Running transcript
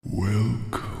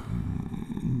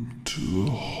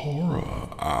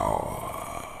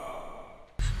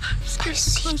I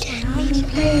see dead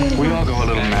people. We all go a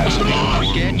little mad.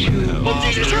 Forget you. You are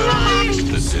under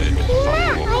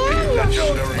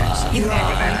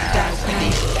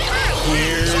darkness.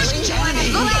 Here's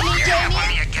Johnny. Go at me,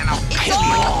 Jamie. It's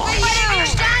all for you.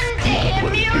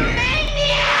 Damn you,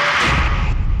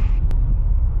 maniac!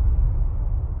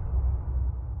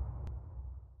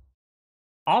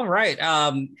 All right.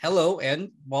 Hello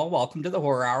and welcome to the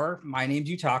Horror Hour. My name's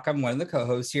Utaka. I'm one of the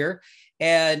co-hosts here.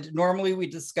 And normally we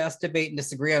discuss, debate, and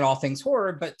disagree on all things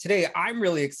horror, but today I'm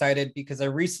really excited because I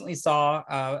recently saw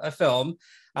a film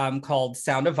called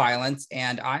Sound of Violence,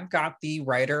 and I've got the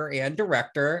writer and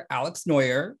director, Alex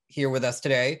Noyer, here with us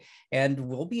today. And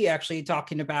we'll be actually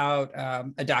talking about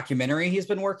a documentary he's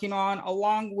been working on,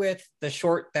 along with the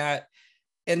short that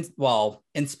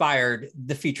inspired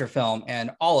the feature film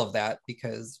and all of that,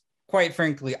 because quite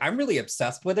frankly, I'm really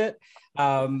obsessed with it.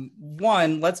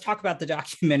 One, let's talk about the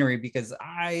documentary because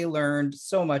I learned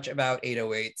so much about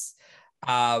 808s.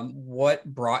 What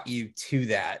brought you to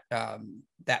that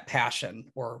passion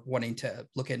or wanting to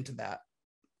look into that?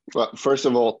 Well, first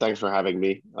of all, thanks for having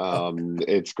me.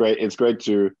 It's great. It's great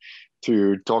to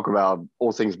talk about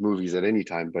all things movies at any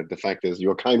time. But the fact is,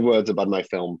 your kind words about my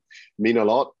film mean a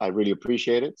lot. I really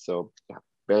appreciate it. So yeah,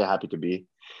 very happy to be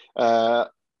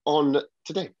on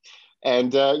today.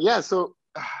 And the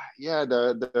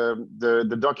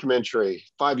documentary,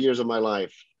 5 years of my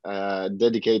life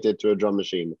dedicated to a drum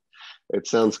machine. It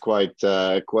sounds quite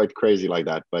crazy like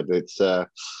that, but it's so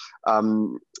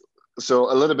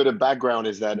a little bit of background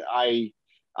is that I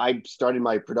started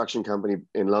my production company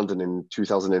in London in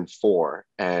 2004,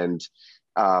 and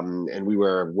we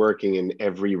were working in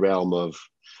every realm of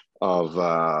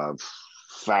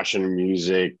fashion,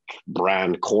 music,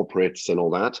 brand, corporates, and all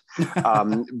that.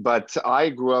 But I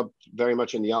grew up very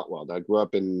much in the art world. I grew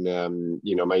up in I'm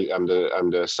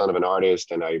the son of an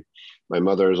artist, and my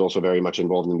mother is also very much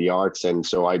involved in the arts, and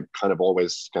so I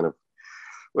was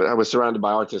surrounded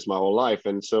by artists my whole life.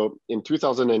 And so in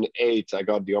 2008, I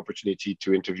got the opportunity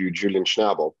to interview Julian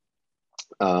Schnabel.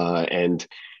 And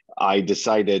I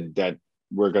decided that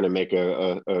we're going to make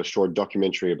a short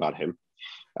documentary about him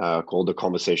called The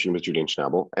Conversation with Julian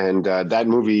Schnabel. And that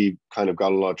movie kind of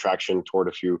got a lot of traction toward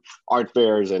a few art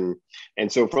fairs. And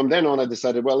so from then on, I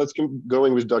decided, well, let's keep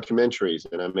going with documentaries.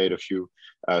 And I made a few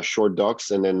short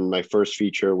docs. And then my first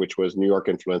feature, which was New York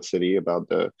Influence City, about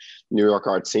the New York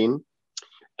art scene.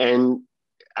 And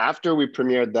after we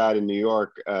premiered that in New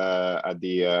York at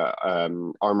the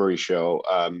Armory show,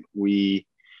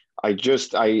 I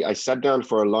sat down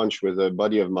for a lunch with a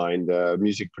buddy of mine, the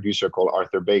music producer called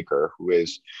Arthur Baker, who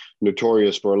is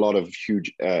notorious for a lot of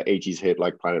huge 80s hit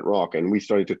like Planet Rock. And we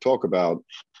started to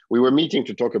we were meeting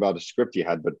to talk about the script he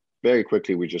had, but very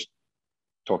quickly we just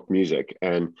talked music.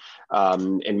 And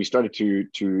we started to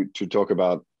talk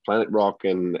about Planet Rock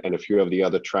and a few of the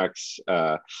other tracks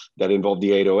that involved the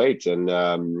 808s, and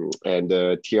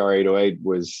TR 808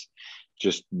 was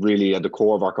just really at the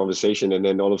core of our conversation. And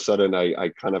then all of a sudden,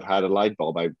 I kind of had a light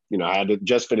bulb. I had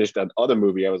just finished that other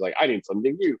movie. I was like, I need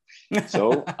something new,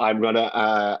 so I'm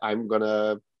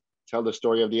gonna tell the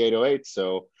story of the 808.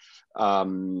 So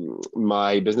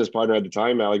my business partner at the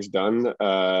time, Alex Dunn,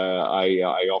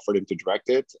 I offered him to direct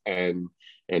it, and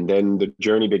then the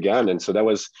journey began. And so that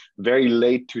was very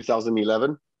late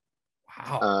 2011.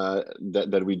 Wow.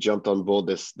 That we jumped on board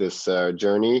this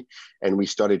journey, and we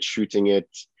started shooting it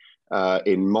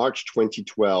in March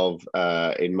 2012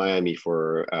 in Miami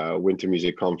for Winter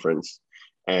Music Conference.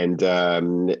 And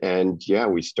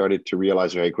we started to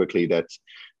realize very quickly that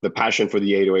the passion for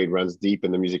the 808 runs deep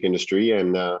in the music industry.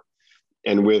 And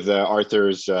with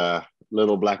Arthur's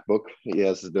little black book, he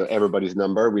has everybody's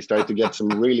number. We started to get some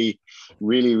really,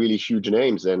 really, really huge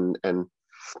names, and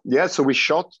so we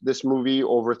shot this movie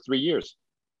over 3 years.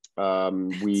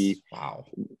 We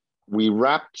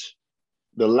wrapped.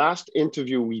 The last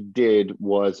interview we did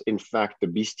was, in fact, the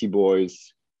Beastie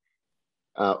Boys,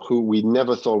 who we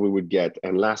never thought we would get,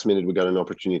 and last minute we got an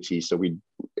opportunity.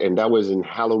 And that was in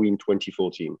Halloween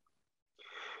 2014.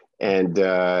 And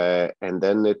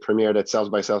then it premiered at South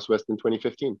by Southwest in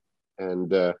 2015.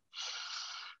 And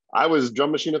I was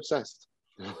drum machine obsessed.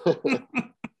 I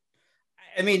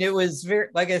mean, it was very,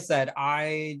 like I said,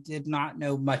 I did not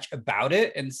know much about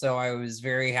it. And so I was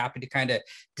very happy to kind of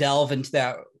delve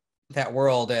into that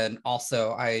world. And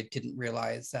also I didn't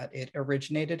realize that it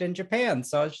originated in Japan.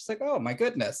 So I was just like, oh my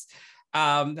goodness.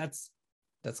 That's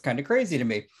kind of crazy to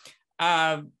me.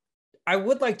 I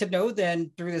would like to know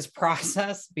then, through this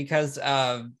process, because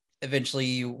eventually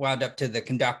you wound up to the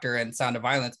conductor and Sound of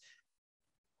Violence,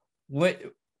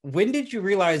 when did you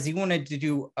realize you wanted to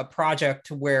do a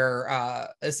project where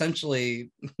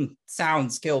essentially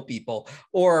sounds kill people,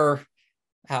 or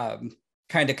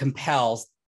kind of compels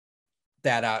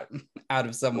that out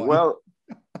of someone? Well,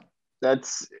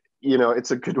 that's,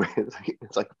 it's a good way.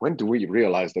 It's like, when do we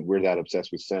realize that we're that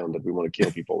obsessed with sound that we want to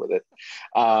kill people with it?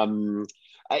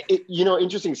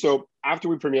 Interesting. So after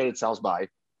we premiered at South by,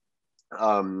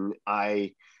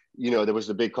 there was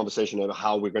a big conversation of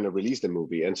how we're going to release the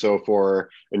movie. And so for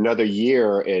another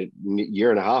year, a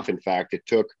year and a half, in fact, it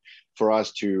took for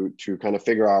us to kind of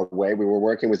figure our way. We were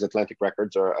working with Atlantic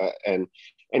Records, and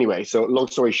anyway, so long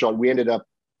story short, we ended up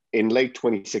in late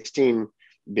 2016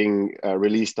 being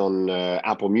released on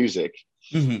Apple Music.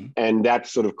 Mm-hmm. And that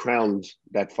sort of crowned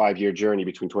that 5-year journey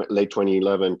between late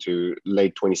 2011 to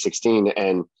late 2016.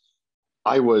 And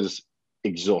I was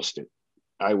exhausted.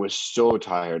 I was so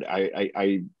tired.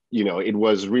 It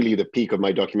was really the peak of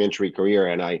my documentary career.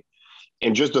 And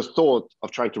just the thought of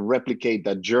trying to replicate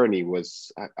that journey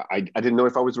was, I didn't know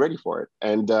if I was ready for it.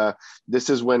 And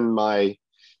this is when the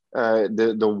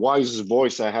wisest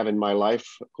voice I have in my life,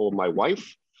 called my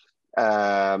wife,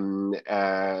 turned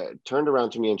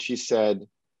around to me and she said,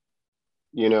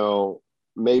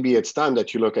 maybe it's time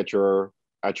that you look at your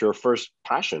first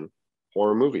passion,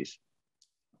 horror movies.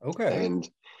 Okay.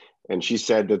 And she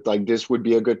said that, like, this would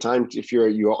be a good time if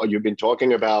you've been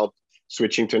talking about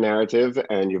switching to narrative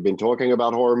and you've been talking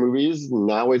about horror movies.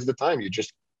 Now is the time. You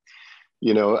just,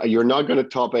 you're not going to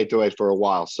top 808 for a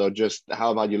while. So just,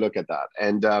 how about you look at that?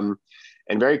 And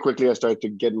very quickly I started to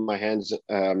get my hands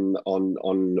on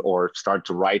or start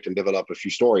to write and develop a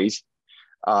few stories,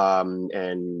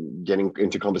 and getting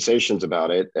into conversations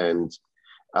about it. And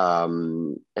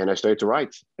I started to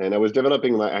write, and I was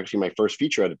developing my first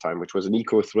feature at the time, which was an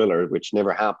eco thriller, which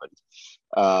never happened.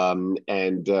 But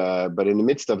in the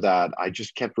midst of that, I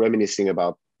just kept reminiscing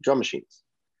about drum machines.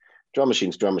 So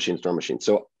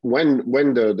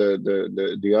when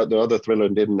the other thriller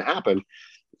didn't happen,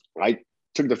 I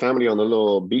took the family on a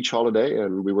little beach holiday,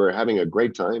 and we were having a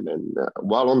great time. And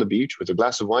while on the beach with a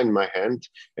glass of wine in my hand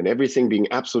and everything being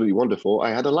absolutely wonderful, I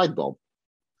had a light bulb.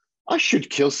 I should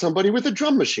kill somebody with a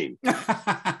drum machine.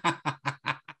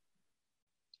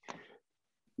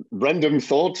 Random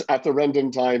thought at a random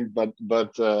time, but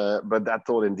that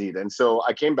thought indeed. And so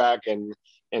I came back, and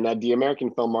at the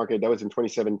American film market, that was in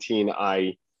 2017.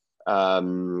 I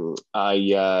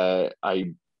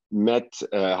met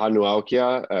Hannu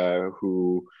Aukia,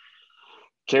 who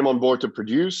came on board to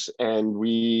produce, and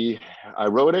I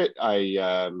wrote it.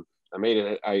 I made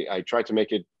it. I tried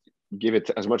to give it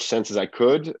as much sense as I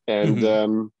could, and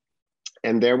Mm-hmm.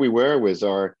 And there we were with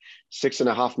our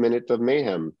 6.5 minutes of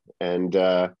mayhem, and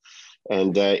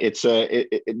it's a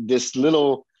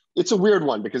weird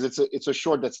one, because it's a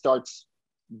short that starts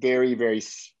very, very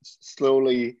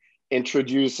slowly,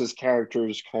 introduces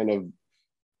characters kind of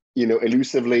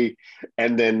elusively,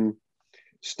 and then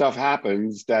stuff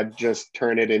happens that just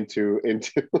turn it into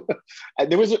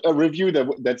there was a review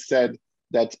that said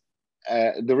that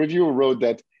the reviewer wrote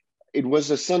that it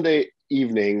was a Sunday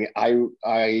evening. I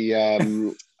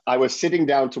was sitting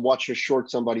down to watch a short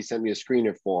somebody sent me a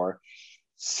screener for.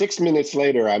 6 minutes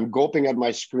later, I'm gulping at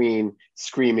my screen,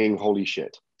 screaming, "Holy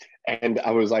shit!" And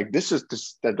I was like,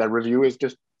 that review is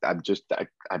just. I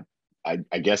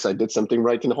guess I did something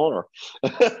right in horror.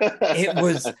 It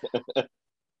was.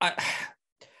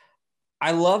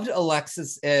 I loved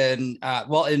Alexis in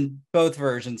in both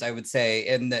versions, I would say,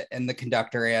 in the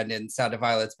Conductor and in Sound of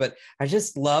Violence. But I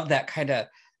just love that kind of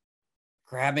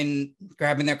grabbing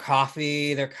their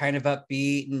coffee. They're kind of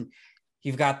upbeat, and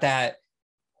you've got that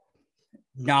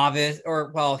novice,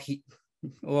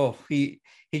 he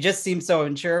just seems so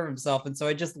unsure of himself. And so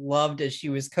I just loved as she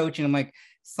was coaching. I'm like,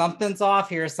 something's off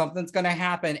here, something's gonna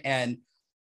happen. And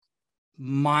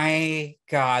my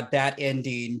God, that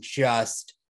ending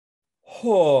just,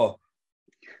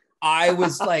 I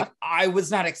was like, I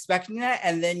was not expecting that.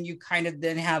 And then you kind of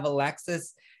then have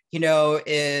Alexis,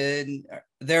 in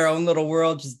their own little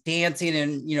world, just dancing.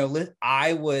 And,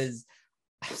 I was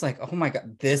like, oh my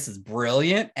God, this is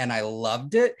brilliant. And I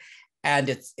loved it. And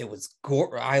it was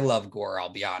gore. I love gore, I'll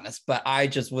be honest, but I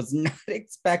just was not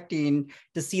expecting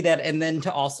to see that. And then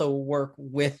to also work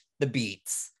with the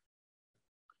beats.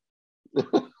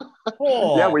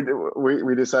 Yeah,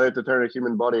 we decided to turn a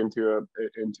human body into a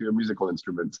musical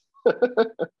instrument.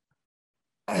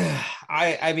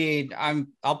 I mean,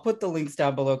 I'll put the links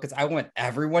down below, because I want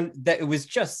everyone that it was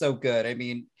just so good. I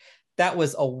mean, that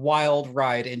was a wild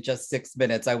ride in just 6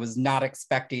 minutes. I was not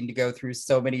expecting to go through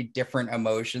so many different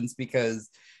emotions, because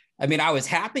I mean, I was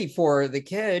happy for the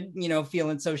kid,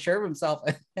 feeling so sure of himself.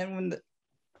 And when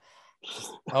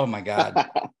Oh my God.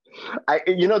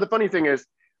 The funny thing is,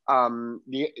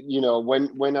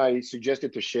 when I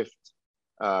suggested to shift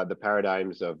the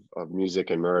paradigms of music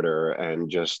and murder and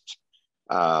just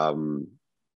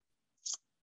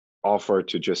offer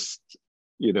to just,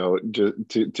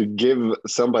 to give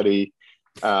somebody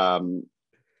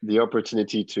the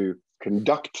opportunity to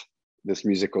conduct this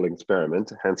musical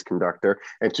experiment, hence conductor,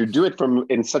 and to do it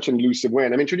in such an elusive way.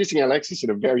 And I'm introducing Alexis in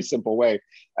a very simple way.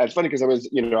 It's funny because I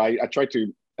tried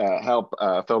to help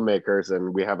filmmakers,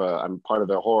 and I'm part of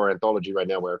the horror anthology right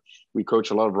now where we coach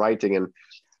a lot of writing, and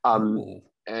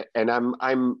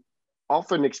I'm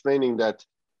often explaining that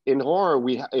in horror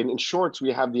in shorts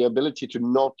we have the ability to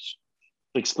not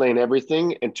explain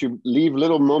everything and to leave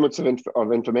little moments of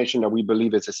information that we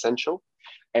believe is essential.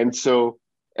 And so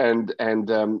in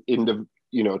the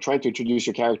trying to introduce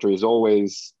your character is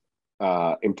always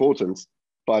important,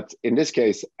 but in this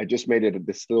case I just made it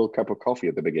this little cup of coffee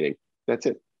at the beginning. That's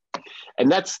it. And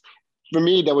that's, for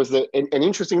me, that was and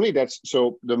interestingly, that's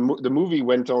so the movie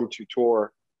went on to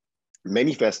tour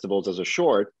many festivals as a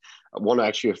short, won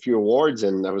actually a few awards,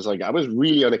 and I was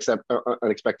really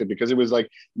unexpected because it was like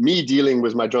me dealing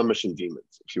with my drum machine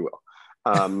demons, if you will.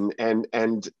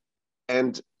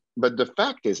 But the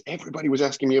fact is, everybody was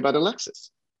asking me about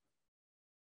Alexis.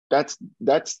 That's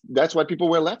what people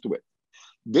were left with.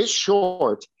 This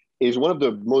short is one of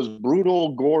the most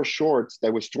brutal gore shorts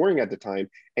that was touring at the time,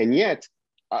 and yet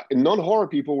non-horror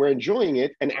people were enjoying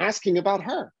it and asking about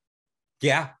her.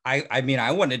 Yeah, I mean,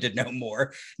 I wanted to know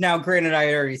more. Now, granted, I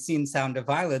had already seen Sound of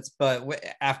Violence, but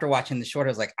after watching the short, I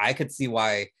was like, I could see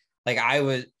why. Like,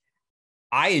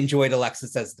 I enjoyed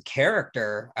Alexis as the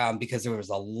character because there was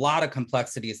a lot of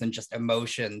complexities and just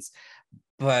emotions.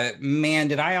 But man,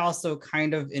 did I also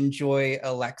kind of enjoy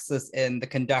Alexis in The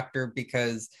Conductor,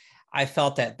 because I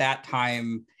felt at that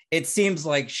time it seems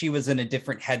like she was in a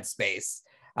different headspace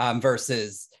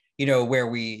versus where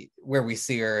we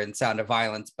see her in Sound of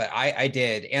Violence. But I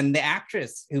did, and the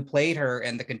actress who played her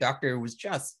and The Conductor was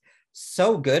just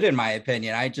so good in my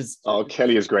opinion.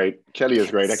 Kelly is great.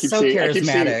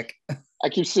 I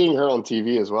keep seeing her on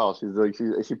TV as well. She's like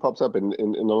she pops up in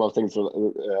a lot of things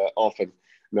often.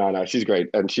 No, she's great,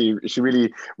 and she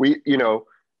really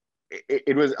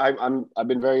it was I've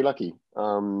been very lucky.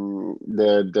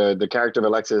 The character of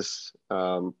Alexis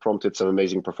prompted some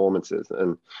amazing performances,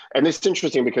 and it's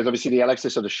interesting because obviously the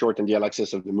Alexis of the short and the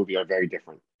Alexis of the movie are very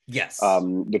different. Yes.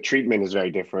 The treatment is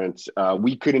very different.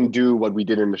 We couldn't do what we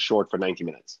did in the short for 90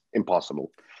 minutes.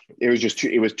 Impossible. It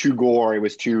was too gore. It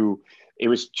was too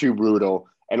brutal,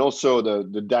 and also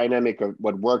the dynamic of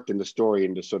what worked in the story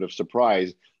and the sort of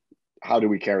surprise. How do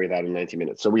we carry that in 90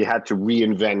 minutes? So we had to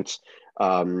reinvent,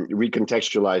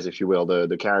 recontextualize, if you will,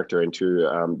 the character into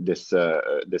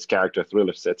this character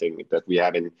thriller setting that we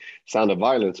have in Sound of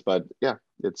Violence. But yeah,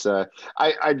 it's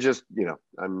I just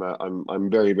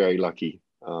I'm very, very lucky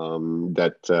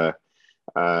that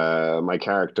my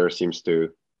character seems to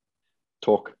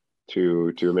talk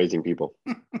to amazing people.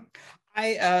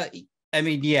 I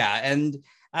mean, yeah, and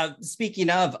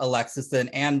speaking of Alexis, then,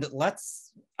 and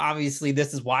obviously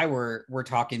this is why we're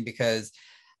talking, because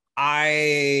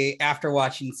after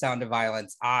watching Sound of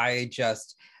Violence, I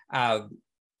just we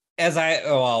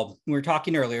were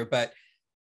talking earlier, but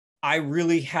I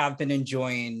really have been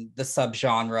enjoying the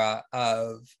subgenre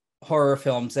of horror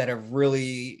films that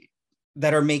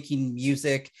are making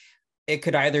music. It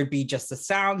could either be just the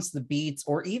sounds, the beats,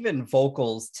 or even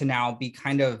vocals to now be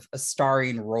kind of a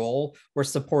starring role or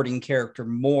supporting character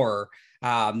more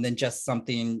than just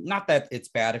something. Not that it's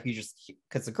bad if you just,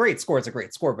 because a great score is a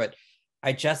great score, but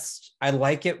I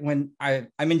like it when I'm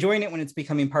enjoying it when it's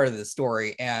becoming part of the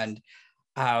story. And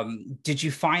did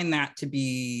you find that to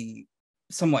be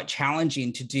somewhat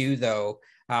challenging to do, though,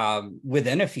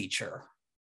 within a feature?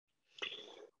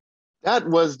 That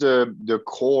was the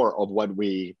core of what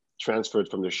we transferred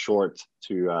from the short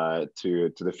to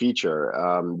the feature.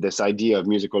 This idea of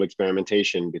musical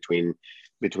experimentation between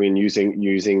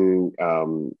using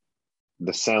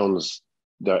the sounds,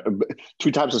 the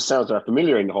two types of sounds that are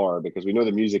familiar in horror, because we know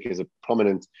the music is a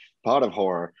prominent part of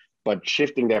horror, but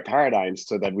shifting their paradigms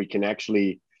so that we can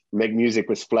actually make music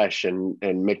with flesh and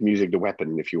make music the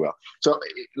weapon, if you will. So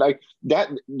like that,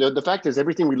 the fact is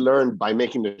everything we learned by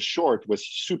making the short was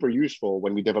super useful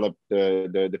when we developed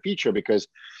the feature, because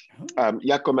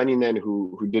Jaakko Manninen,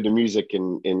 who did the music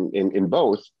in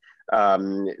both,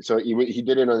 so he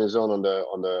did it on his own on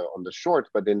the short,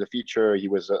 but in the feature he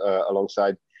was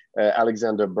alongside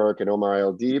Alexander Burke and Omar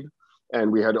El Deeb.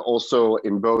 And we had also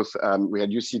in both, we had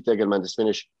Jussi Tegelman, the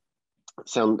Finnish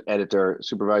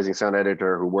supervising sound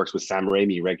editor who works with Sam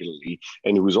Raimi regularly,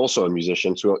 and who's also a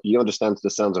musician, so he understands the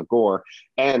sounds of gore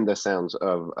and the sounds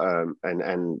of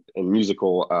and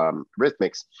musical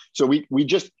rhythmics. So we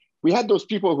had those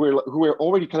people who were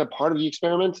already kind of part of the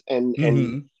experiment,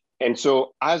 and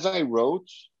so as I wrote,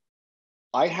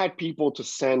 I had people to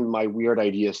send my weird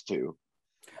ideas to.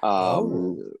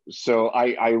 So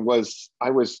I was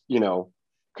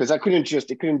because it couldn't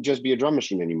just be a drum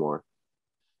machine anymore.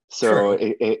 So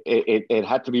it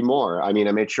had to be more. I mean,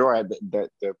 I made sure that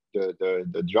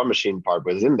the drum machine part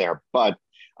was in there, but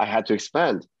I had to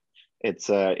expand. It's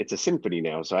a symphony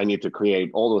now, so I need to create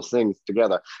all those things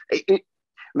together.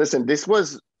 Listen, this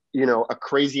was a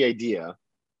crazy idea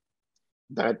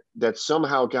that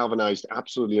somehow galvanized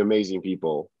absolutely amazing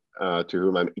people to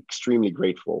whom I'm extremely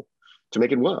grateful to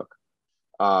make it work.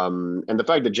 And the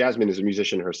fact that Jasmine is a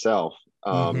musician herself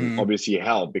obviously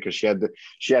helped, because she had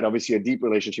obviously a deep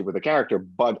relationship with the character,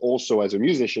 but also as a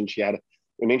musician, she had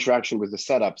an interaction with the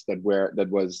setups that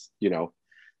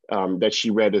she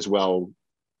read as well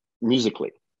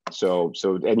musically. So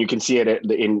and you can see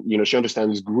it in she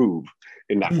understands groove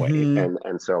in that way,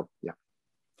 and so yeah.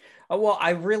 Oh, well,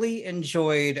 I really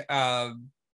enjoyed. I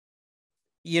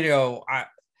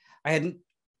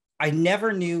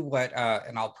never knew what,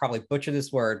 and I'll probably butcher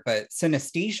this word, but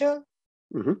synesthesia.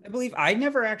 I believe I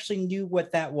never actually knew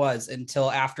what that was until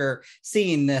after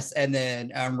seeing this and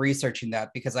then researching that,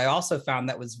 because I also found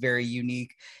that was very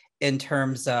unique in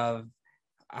terms of,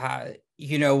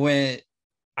 when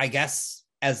I guess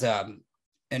as an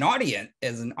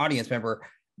audience member,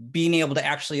 being able to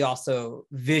actually also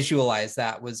visualize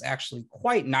that was actually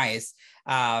quite nice.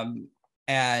 And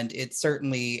it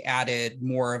certainly added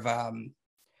more of,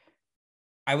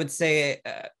 I would say,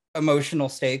 emotional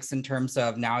stakes in terms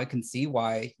of, now I can see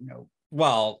why,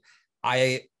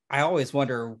 I always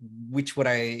wonder which would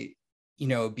I,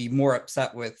 be more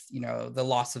upset with, the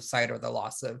loss of sight or the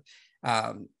loss of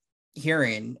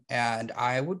hearing. And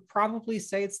I would probably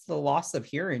say it's the loss of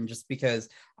hearing, just because,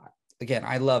 again,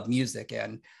 I love music,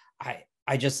 and I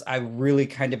really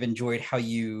kind of enjoyed how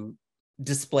you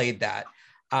displayed that.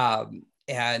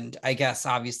 And I guess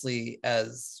obviously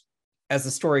as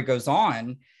the story goes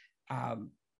on,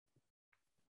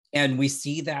 and we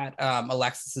see that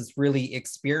Alexis is really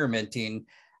experimenting.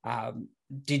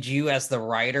 Did you, as the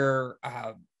writer,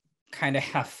 kind of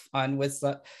have fun with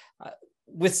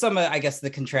some of, I guess, the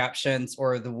contraptions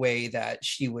or the way that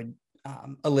she would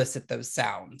elicit those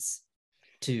sounds?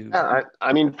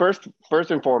 I mean, first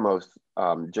and foremost,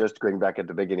 just going back at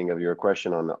the beginning of your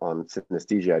question on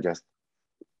synesthesia,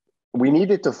 we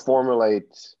needed to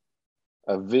formulate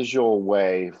a visual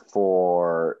way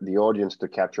for the audience to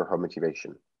capture her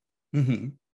motivation.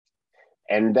 And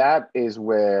that is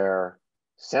where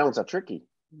sounds are tricky,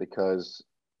 because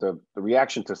the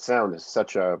reaction to sound is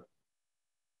such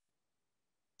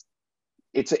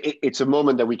it's a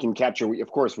moment that we can capture,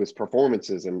 of course, with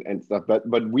performances and stuff,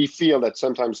 but we feel that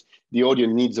sometimes the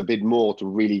audience needs a bit more to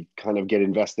really kind of get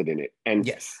invested in it. And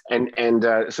yes,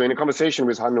 so in a conversation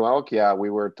with Hannu Alkia, we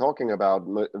were talking about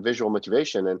visual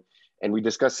motivation, and we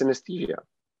discussed synesthesia.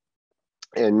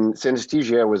 And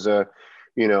synesthesia was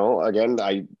again,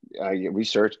 I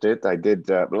researched it. I did,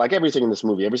 like everything in this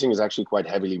movie, everything is actually quite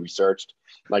heavily researched.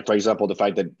 Like, for example, the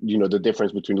fact that, the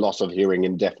difference between loss of hearing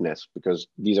and deafness, because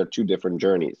these are two different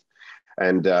journeys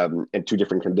and two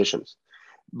different conditions.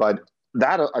 But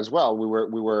that as well,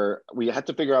 we had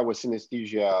to figure out what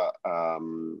synesthesia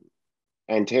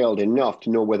entailed enough to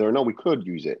know whether or not we could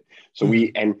use it. So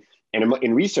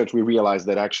in research, we realized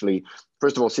that actually,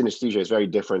 first of all, synesthesia is very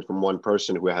different from one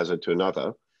person who has it to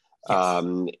another. Yes.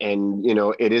 And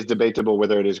it is debatable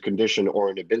whether it is a condition or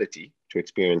an ability to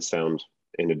experience sound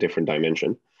in a different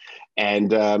dimension.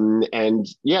 And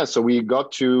so we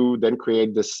got to then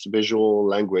create this visual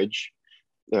language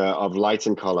of lights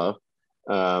and color,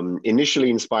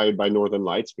 initially inspired by Northern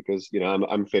Lights, because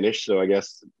I'm Finnish, so I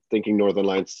guess thinking Northern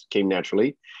Lights came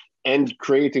naturally, and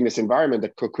creating this environment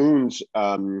that cocoons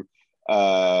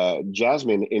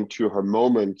Jasmine into her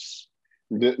moments,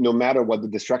 no matter what the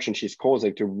distraction she's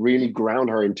causing, to really ground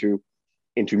her into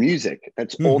music.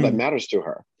 That's all that matters to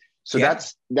her. So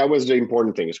that was the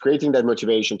important thing, is creating that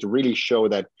motivation to really show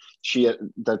that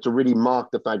to really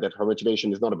mark the fact that her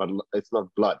motivation is it's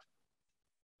not blood,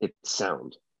 it's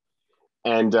sound.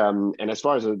 And as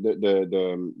far as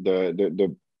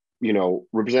the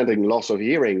representing loss of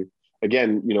hearing,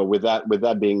 again, with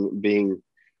that being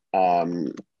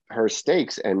her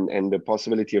stakes and the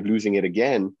possibility of losing it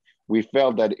again, we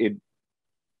felt that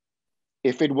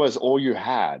if it was all you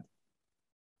had,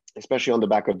 especially on the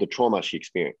back of the trauma she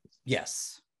experienced,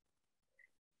 yes,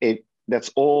 that's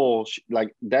all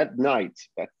like that night,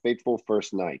 that fateful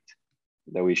first night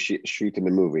that we shoot in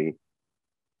the movie,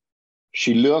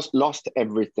 she lost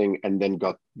everything and then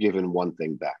got given one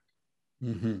thing back.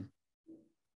 Mm-hmm.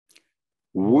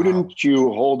 Wouldn't Wow.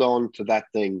 you hold on to that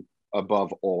thing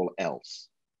above all else?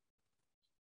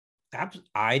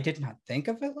 I did not think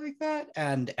of it like that.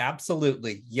 And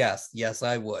absolutely, yes,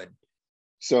 I would.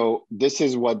 So this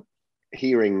is what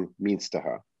hearing means to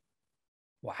her.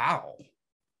 Wow.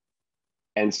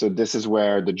 And so this is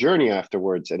where the journey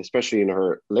afterwards, and especially in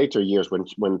her later years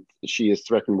when she is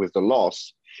threatened with the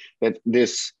loss, that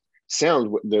this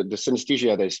sound, the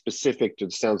synesthesia that is specific to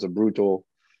the sounds of brutal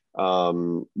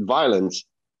violence,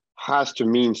 has to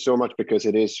mean so much because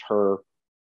it is her,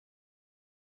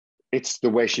 it's the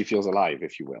way she feels alive,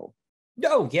 if you will.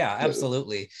 Oh, yeah,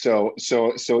 absolutely. So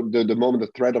the moment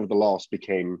the threat of the loss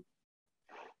became,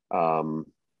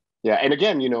 yeah. And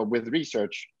again, with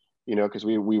research, because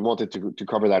we wanted to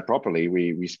cover that properly,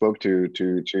 we spoke to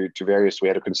various, we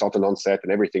had a consultant on set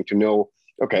and everything to know,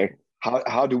 okay,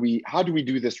 how do we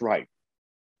do this right?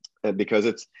 Because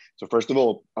it's, so first of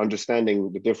all,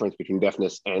 understanding the difference between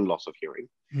deafness and loss of hearing,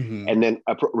 Mm-hmm. and then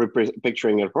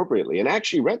picturing it appropriately. And I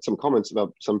actually read some comments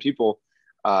about some people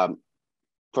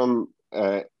from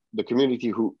the community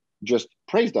who just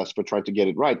praised us for trying to get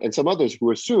it right, and some others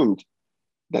who assumed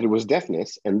that it was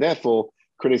deafness and therefore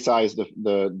criticized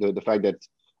the fact that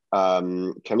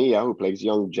Camilla, who plays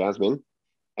young Jasmine,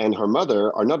 and her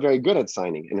mother are not very good at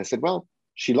signing. And I said, well,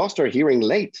 she lost her hearing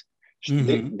late.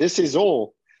 Mm-hmm. This is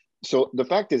all. So the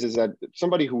fact is that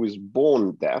somebody who is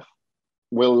born deaf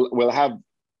will have,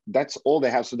 that's all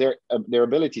they have. So their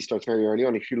ability starts very early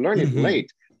on. If you learn it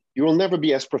late, you will never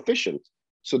be as proficient.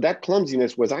 So that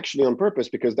clumsiness was actually on purpose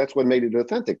because that's what made it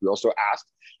authentic. We also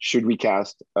asked, should we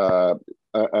cast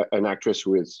an actress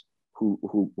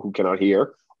who cannot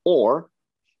hear, and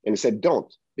it said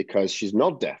don't, because she's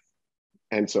not deaf.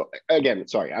 And so again,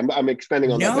 sorry, I'm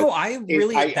expanding on that. No, I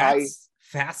really, that's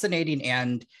fascinating.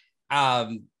 And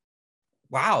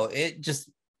wow, it just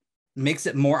makes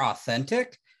it more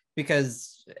authentic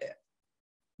because,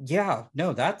 yeah,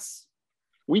 no, that's.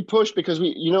 We push because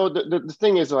the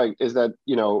thing is that,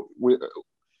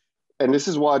 and this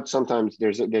is what sometimes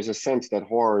there's a sense that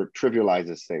horror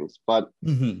trivializes things. But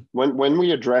when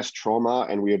we address trauma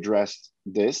and we address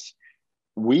this,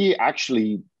 we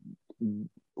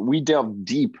delve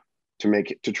deep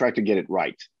to try to get it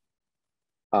right.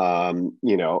 And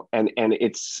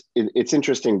it's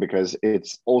interesting because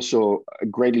it's also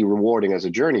greatly rewarding as a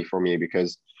journey for me,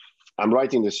 because I'm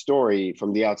writing this story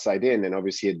from the outside in, and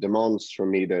obviously it demands from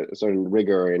me the certain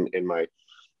rigor in my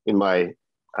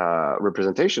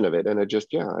representation of it. And I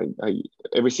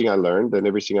everything I learned and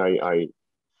everything I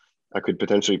could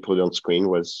potentially put on screen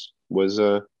was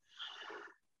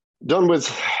done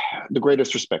with the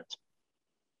greatest respect.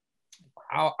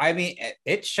 I mean,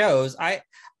 it shows. I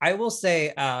will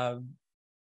say,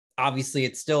 obviously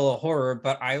it's still a horror,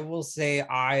 but I will say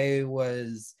I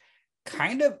was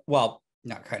kind of, well,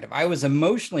 not kind of, I was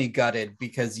emotionally gutted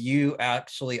because you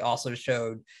actually also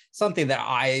showed something that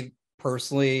I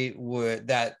personally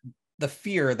that the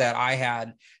fear that I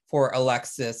had for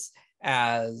Alexis,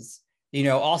 as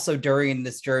also during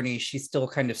this journey, she's still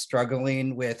kind of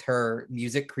struggling with her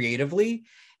music creatively.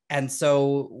 And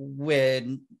so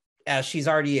as she's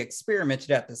already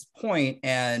experimented at this point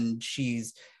and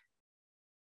she's,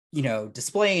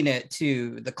 displaying it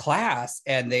to the class,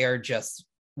 and they are just,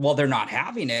 well, they're not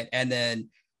having it. And then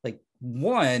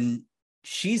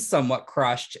she's somewhat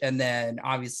crushed. And then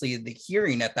obviously the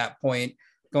hearing at that point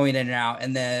going in and out.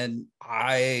 And then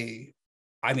I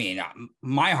mean,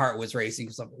 my heart was racing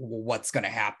because what's going to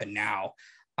happen now?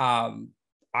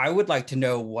 I would like to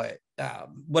know what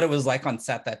it was like on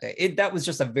set that day. That was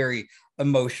just a very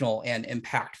emotional and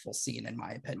impactful scene, in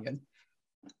my opinion.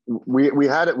 We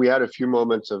had a few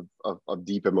moments of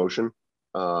deep emotion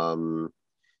on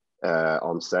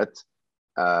set.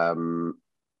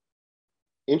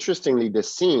 Interestingly,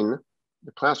 the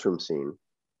classroom scene,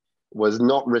 was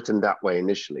not written that way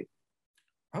initially.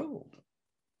 Oh.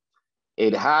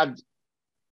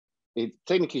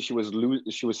 Technically she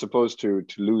was supposed to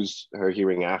lose her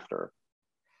hearing after.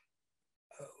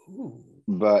 Ooh.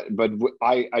 But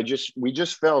we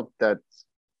just felt that,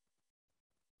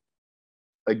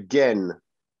 again,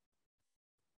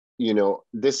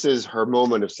 this is her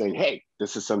moment of saying, hey,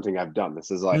 this is something I've done.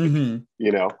 This is like,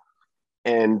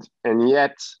 and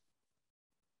yet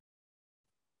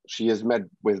she is met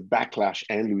with backlash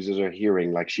and loses her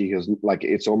hearing. Like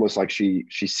it's almost like she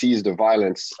sees the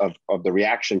violence of the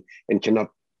reaction and cannot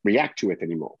react to it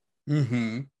anymore.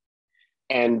 Mm-hmm.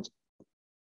 And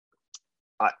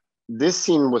this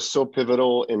scene was so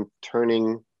pivotal in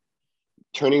turning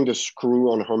the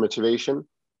screw on her motivation,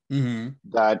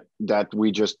 that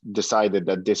we just decided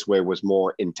that this way was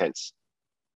more intense.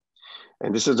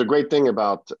 And this is the great thing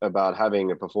about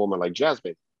having a performer like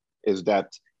Jasmine, is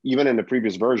that even in the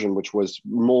previous version, which was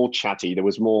more chatty, there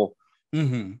was more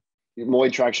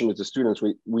interaction with the students.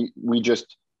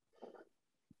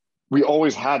 We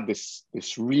always had this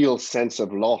real sense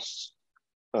of loss,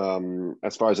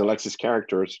 as far as Alexis'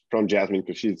 characters from Jasmine,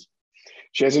 because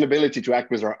she has an ability to act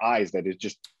with her eyes that is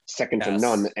just second to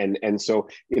none. And so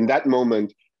in that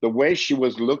moment, the way she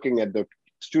was looking at the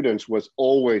students was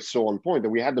always so on point that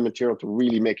we had the material to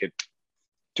really make it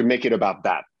about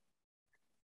that.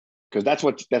 Because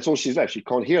that's all she's like. She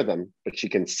can't hear them, but she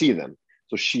can see them.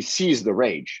 So she sees the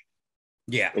rage.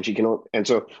 Yeah. And she can, and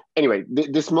so anyway,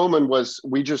 this moment was,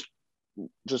 we just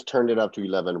turned it up to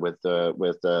 11 with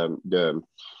the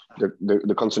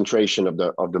concentration of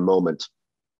the moment.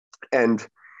 And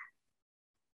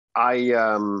I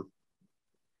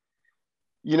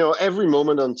every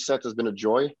moment on set has been a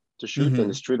joy to shoot, and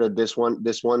it's true that this one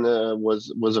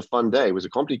was a fun day. It was a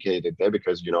complicated day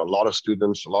because a lot of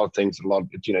students, a lot of things,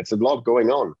 it's a lot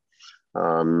going on.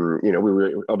 We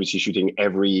were obviously shooting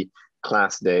every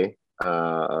class day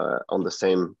on the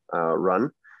same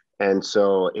run, and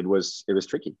so it was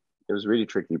tricky. It was really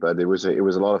tricky, but it was a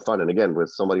lot of fun. And again, with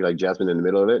somebody like Jasmine in the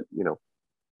middle of it,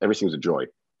 everything's a joy.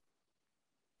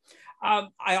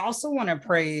 I also want to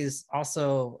praise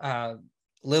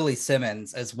Lily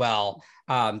Simmons as well,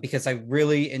 because I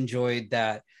really enjoyed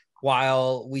that.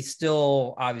 While we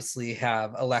still obviously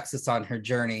have Alexis on her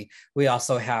journey, we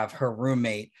also have her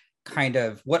roommate, kind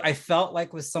of what I felt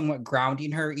like was somewhat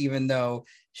grounding her, even though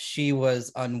she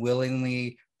was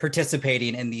unwillingly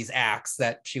participating in these acts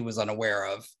that she was unaware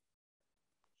of.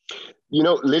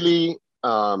 Lily,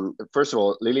 first of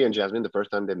all, Lily and Jasmine, the first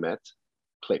time they met,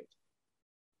 clicked.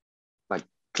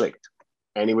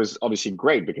 And it was obviously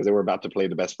great because they were about to play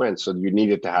the best friends. So you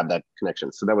needed to have that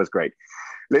connection. So that was great.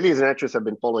 Lily is an actress I've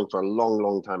been following for a long,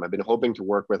 long time. I've been hoping to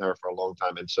work with her for a long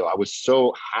time. And so I was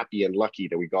so happy and lucky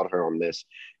that we got her on this.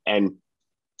 And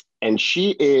she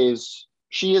is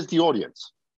the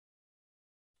audience.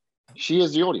 She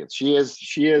is the audience. She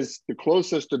is the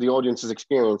closest to the audience's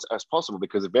experience as possible,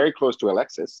 because it's very close to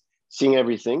Alexis, seeing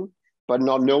everything, but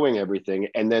not knowing everything.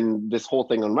 And then this whole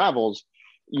thing unravels.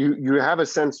 You have a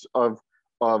sense of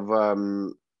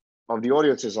the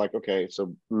audience is like, okay,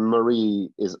 so Marie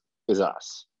is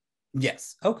us.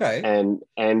 Yes. Okay. And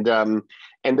the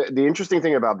interesting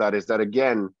thing about that is that,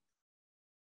 again,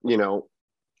 bear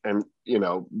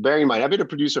in mind, I've been a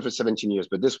producer for 17 years,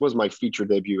 but this was my feature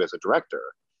debut as a director.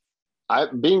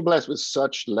 Being blessed with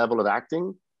such level of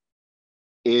acting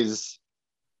is,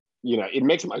 it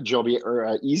makes my job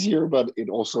easier, but it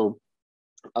also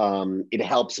it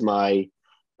helps my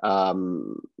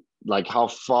like how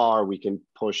far we can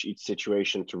push each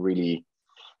situation to really,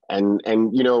 and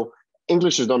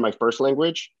English is not my first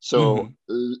language, so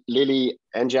Lily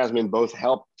and Jasmine both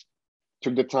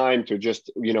took the time to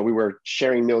just, we were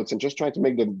sharing notes and just trying to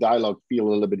make the dialogue feel a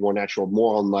little bit more natural,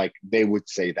 more on like they would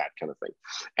say that kind of thing.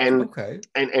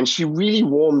 And she really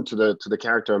warmed to the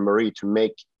character of Marie to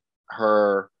make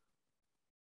her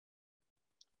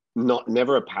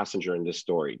never a passenger in this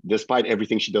story, despite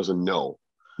everything she doesn't know.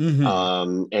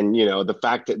 And the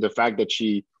fact that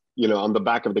she, on the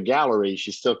back of the gallery,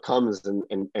 she still comes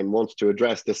and wants to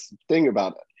address this thing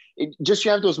about it. Just,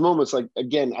 you have those moments, like,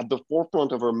 again, at the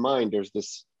forefront of her mind, there's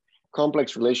this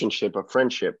complex relationship of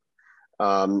friendship,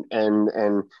 and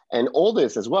all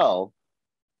this as well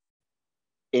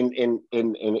in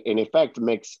effect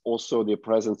makes also the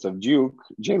presence of Duke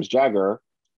James Jagger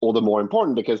all the more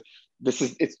important, because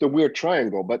it's the weird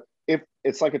triangle. But if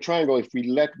it's like a triangle, if we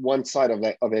let one side of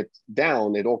it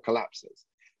down, it all collapses.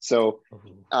 So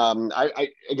I'm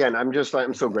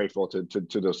so grateful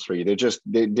to those three. They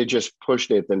just pushed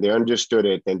it, and they understood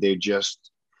it, and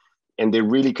they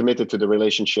really committed to the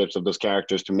relationships of those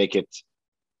characters to make it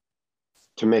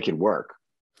work.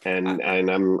 And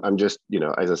I'm just,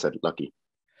 as I said, lucky.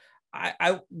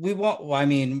 We won't. Well, I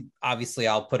mean, obviously,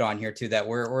 I'll put on here too that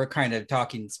we're kind of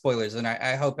talking spoilers, and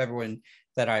I hope everyone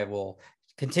that I will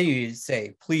continue to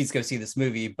say, please go see this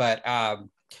movie. But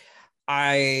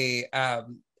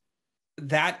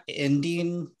that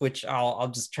ending, which I'll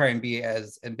just try and be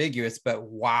as ambiguous, but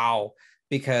wow,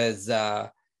 because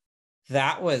that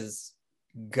was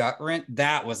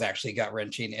that was actually gut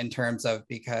wrenching in terms of,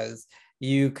 because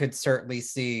you could certainly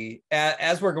see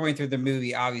as we're going through the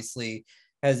movie, obviously,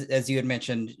 as you had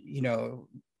mentioned,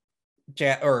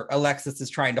 or Alexis is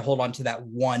trying to hold on to that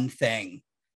one thing.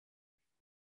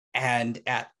 and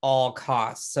at all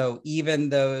costs. So even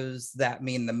those that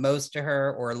mean the most to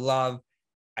her or love,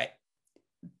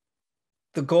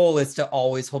 the goal is to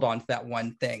always hold on to that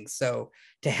one thing. So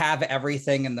to have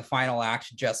everything in the final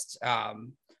act just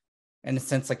in a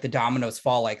sense like the dominoes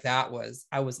fall like that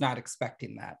I was not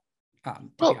expecting that, to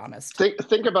be honest.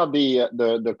 Think about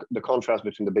the contrast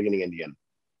between the beginning and the end.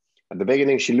 At the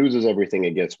beginning, she loses everything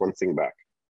and gets one thing back.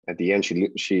 At the end,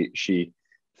 she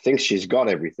thinks she's got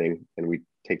everything, and we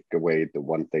take away the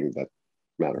one thing that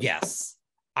matters. Yes,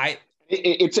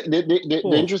 it's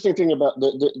the interesting thing about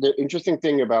the interesting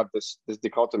thing about this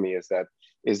dichotomy is that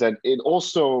it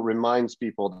also reminds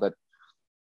people that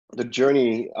the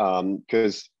journey,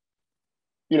 because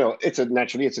it's a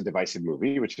divisive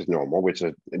movie, which is normal, which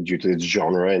is due to its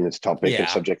genre and its topic and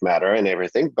subject matter and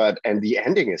everything. And the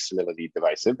ending is similarly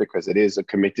divisive because it is a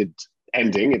committed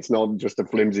ending. It's not just a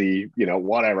flimsy,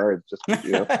 whatever. It's just,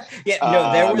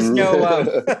 there was no.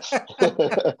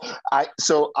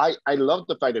 I love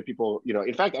the fact that people,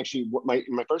 in fact, actually,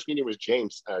 my first meeting was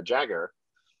James Jagger.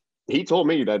 He told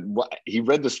me that he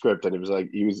read the script and it was like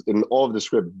he was in awe of the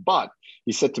script, but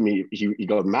he said to me he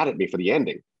got mad at me for the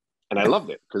ending. And I loved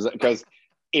it because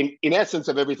in essence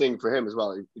of everything for him as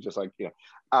well, it's just like,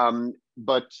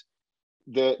 but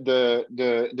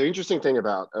the interesting thing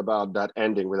about that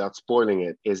ending, without spoiling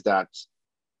it, is that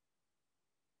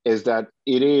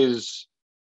it is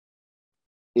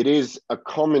a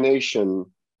combination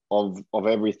of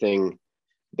everything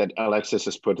that Alexis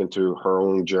has put into her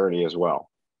own journey as well.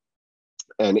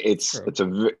 And it's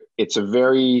a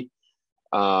very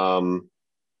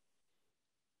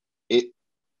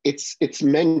it's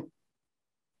meant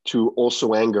to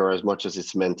also anger as much as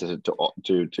it's meant to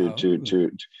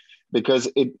because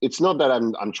it's not that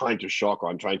I'm trying to shock or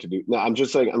I'm trying to do. No, I'm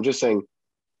just saying.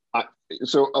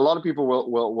 So a lot of people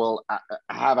will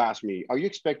have asked me, "Are you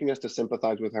expecting us to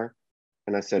sympathize with her?"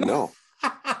 And I said, "No,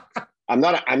 I'm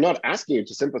not asking you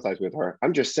to sympathize with her.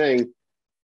 I'm just saying,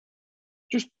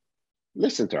 just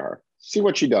listen to her, see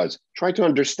what she does, try to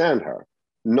understand her,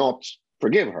 not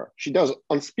forgive her. She does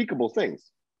unspeakable things."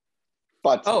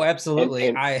 But absolutely,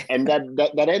 and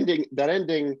that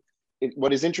ending.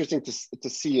 What is interesting to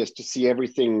see is to see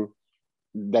everything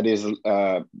that is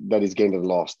gained and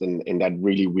lost in that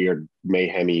really weird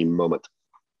mayhemy moment.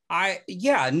 I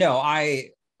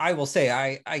will say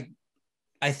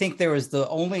I think there was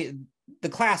the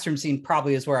classroom scene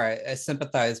probably is where I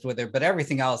sympathized with her, but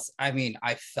everything else, I mean,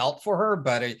 I felt for her,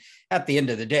 but at the end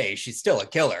of the day, she's still a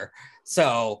killer.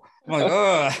 So I'm like,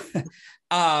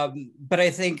 ugh. But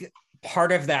I think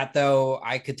part of that, though,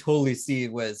 I could totally see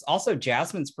was also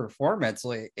Jasmine's performance.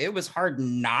 Like, it was hard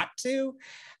not to.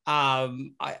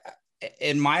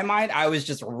 In my mind, I was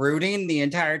just rooting the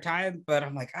entire time, but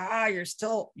I'm like, you're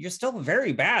still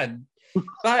very bad.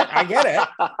 But I get it.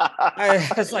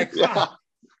 I was like,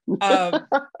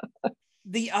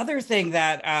 the other thing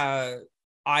that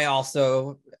I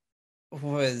also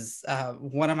was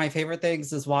one of my favorite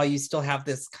things is while you still have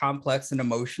this complex and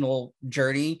emotional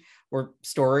journey or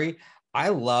story, I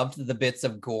loved the bits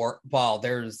of gore. Well,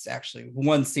 there's actually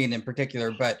one scene in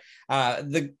particular, but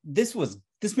this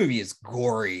movie is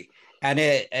gory, and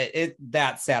it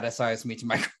that satisfies me to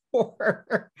my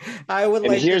core. I would.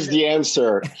 And here's the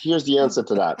answer. Here's the answer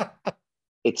to that.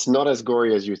 It's not as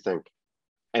gory as you think,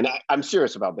 and I'm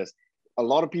serious about this. A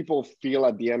lot of people feel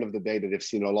at the end of the day that they've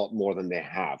seen a lot more than they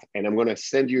have, and I'm going to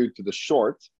send you to the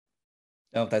short.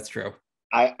 Oh, that's true.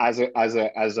 As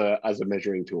a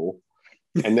measuring tool,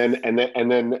 and then the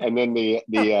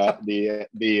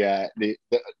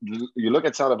you look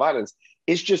at Sound of Violence.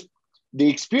 It's just the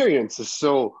experience is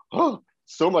so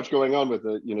much going on with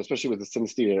the especially with the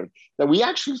synesthesia that we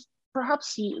actually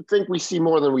perhaps think we see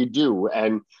more than we do,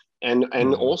 and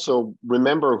also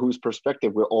remember whose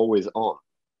perspective we're always on.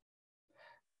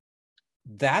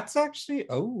 That's actually,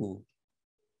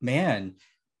 man.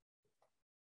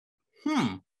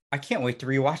 I can't wait to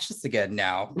rewatch this again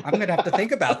now. I'm going to have to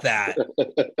think about that.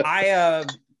 I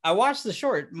watched the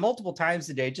short multiple times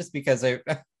a day just because I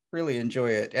really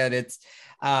enjoy it. And it's,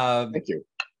 thank you.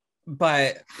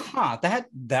 But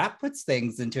that puts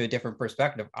things into a different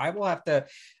perspective. I will have to,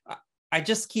 I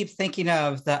just keep thinking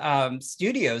of the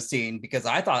studio scene because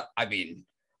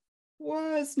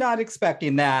was not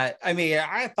expecting that. I mean,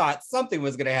 I thought something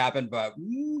was going to happen, but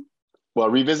well,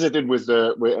 revisited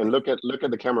and look at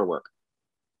the camera work.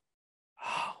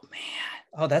 Oh man!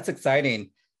 Oh, that's exciting.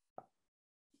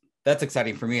 That's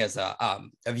exciting for me as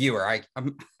a viewer.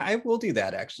 I will do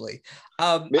that actually.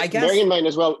 I guess bearing in mind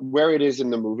as well where it is in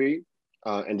the movie,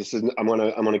 and this is I'm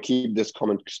gonna keep this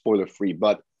comment spoiler free,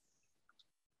 but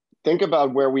think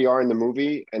about where we are in the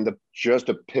movie and just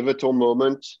a pivotal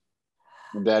moment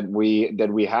that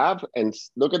we have, and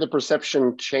look at the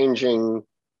perception changing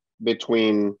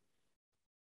between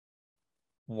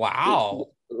Wow.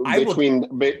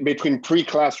 between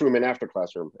pre-classroom and after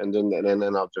classroom, and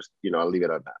then I'll just I'll leave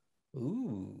it at that.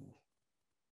 Ooh.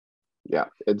 Yeah,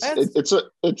 That's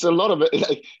it's a lot of it.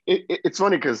 Like it's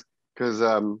funny because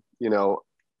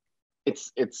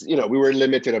it's we were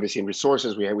limited obviously in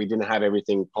resources. We didn't have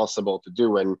everything possible to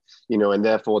do, and and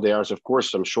therefore there's of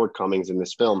course some shortcomings in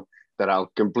this film that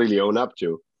I'll completely own up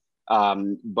to.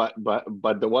 But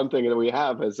the one thing that we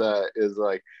have is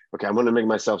like, okay, I'm going to make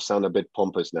myself sound a bit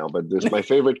pompous now, but this my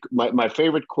favorite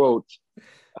quote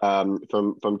from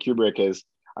Kubrick is,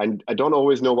 I don't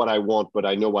always know what I want, but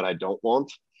I know what I don't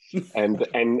want. And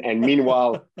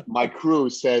meanwhile, my crew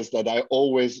says that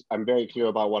I'm very clear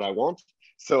about what I want.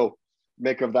 So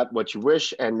make of that what you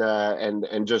wish. And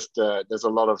just there's a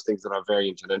lot of things that are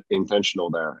very intentional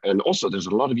there. And also there's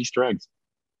a lot of Easter eggs.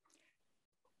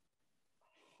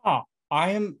 Oh,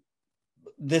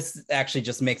 this actually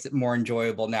just makes it more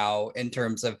enjoyable now in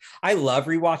terms of, I love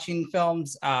rewatching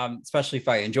films, especially if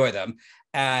I enjoy them.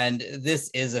 And this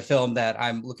is a film that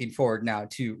I'm looking forward now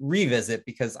to revisit,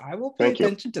 because I will pay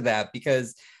attention to that,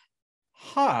 because,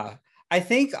 I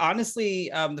think honestly,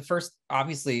 the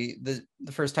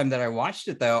first time that I watched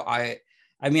it though, I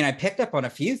mean, I picked up on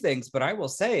a few things, but I will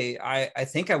say, I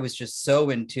think I was just so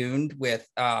in tune with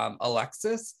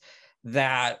Alexis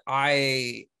that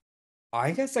I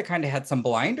guess I kind of had some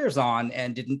blinders on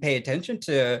and didn't pay attention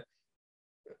to,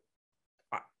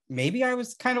 maybe I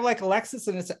was kind of like Alexis,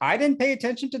 and I didn't pay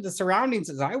attention to the surroundings,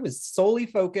 as I was solely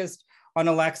focused on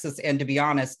Alexis. And to be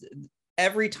honest,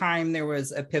 every time there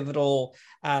was a pivotal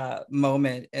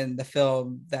moment in the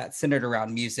film that centered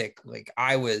around music, like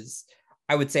I would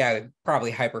say I was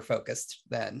probably hyper-focused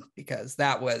then, because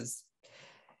that was,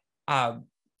 I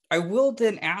will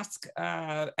then ask,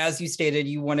 as you stated,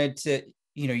 you wanted to,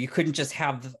 you couldn't just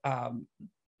have,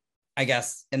 I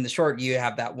guess in the short, you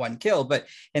have that one kill, but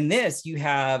in this you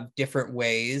have different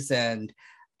ways. And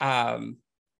I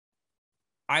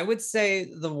would say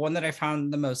the one that I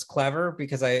found the most clever,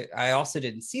 because I also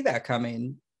didn't see that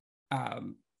coming,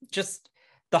 just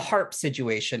the harp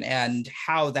situation and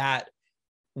how that,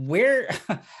 where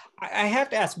I have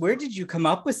to ask, where did you come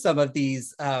up with some of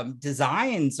these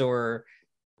designs, or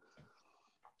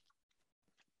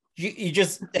you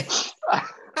just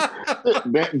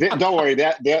don't worry,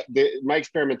 my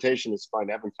experimentation is fine.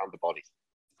 I haven't found the body.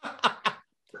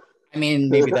 I mean,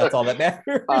 maybe that's all that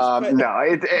matters. No,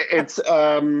 it's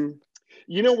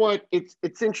you know what?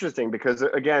 It's interesting because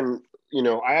again,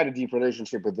 I had a deep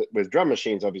relationship with drum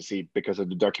machines, obviously because of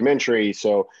the documentary.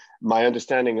 So my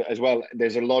understanding as well,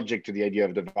 there's a logic to the idea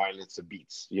of the violence of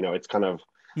beats. It's kind of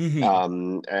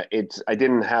I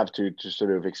didn't have to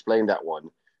sort of explain that one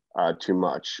too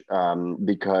much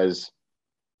because.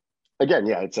 Again,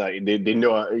 yeah, it's they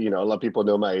know, a lot of people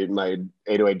know my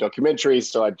 808 documentaries,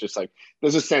 so I just like,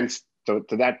 there's a sense to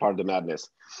that part of the madness.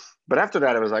 But after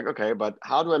that, I was like, okay, but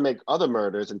how do I make other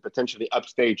murders and potentially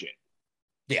upstage it?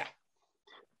 Yeah.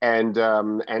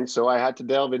 And so I had to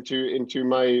delve into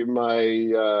my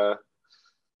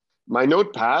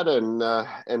notepad and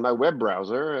my web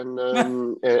browser and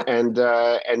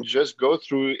just go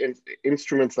through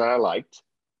instruments that I liked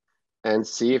and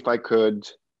see if I could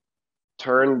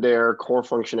turn their core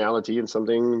functionality in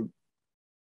something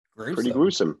pretty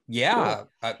gruesome. Yeah.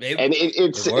 And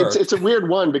it's a weird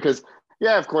one because,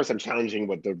 yeah, of course I'm challenging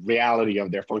what the reality of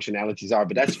their functionalities are,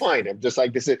 but that's fine. I'm just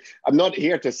like, I'm not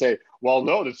here to say, well,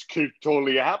 no, this could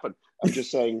totally happen. I'm just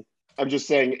saying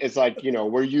it's like,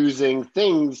 we're using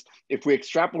things. If we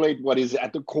extrapolate what is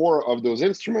at the core of those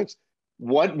instruments,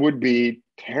 what would be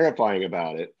terrifying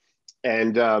about it?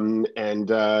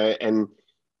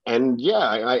 And yeah,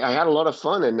 I had a lot of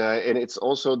fun, and it's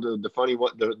also the funny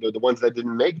one, the ones that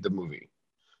didn't make the movie.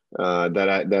 There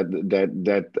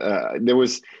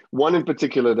was one in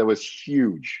particular that was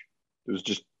huge.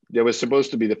 There was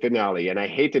supposed to be the finale, and I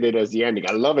hated it as the ending.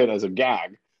 I love it as a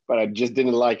gag, but I just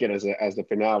didn't like it as the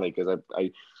finale because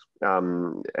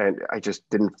and I just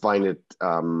didn't find it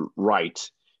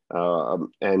right. But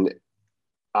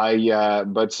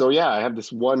so yeah, I have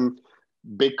this one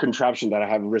big contraption that I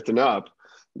have written up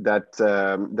that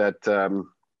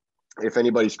if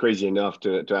anybody's crazy enough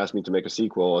to ask me to make a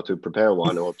sequel or to prepare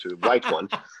one or to write one,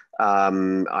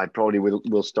 I probably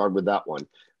will start with that one.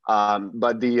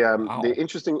 But the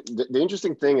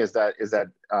interesting thing is that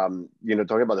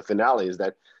talking about the finale is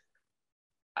that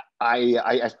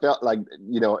I felt like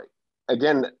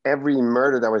again, every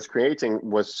murder that I was creating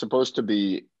was supposed to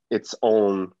be its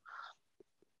own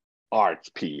art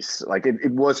piece. Like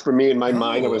it was for me in my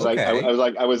mind. I Oh, was like, okay.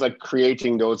 I was like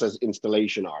creating those as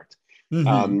installation art.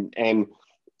 Hmm. And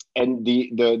and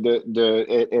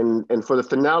for the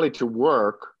finale to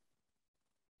work,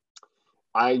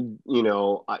 I, you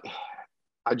know,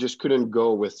 I just couldn't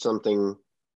go with something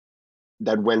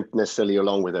that went necessarily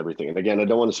along with everything. And again, I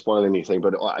don't want to spoil anything,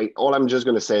 but all I'm just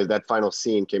going to say is that final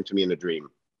scene came to me in a dream.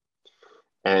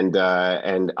 And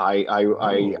Oh.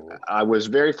 I was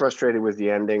very frustrated with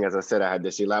the ending. As I said, I had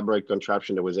this elaborate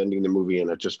contraption that was ending the movie, and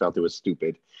I just felt it was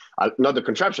stupid. Not the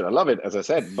contraption, I love it, as I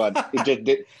said, but it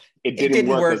It didn't didn't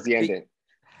work as work. the ending.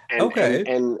 And Okay.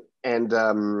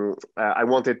 I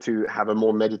wanted to have a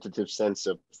more meditative sense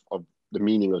of the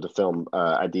meaning of the film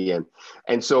at the end.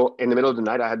 And so, in the middle of the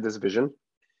night, I had this vision,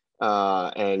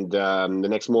 and the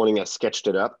next morning, I sketched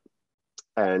it up,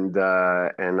 and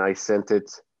I sent it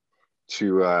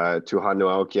to Hanno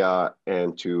Aokia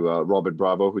and to Robert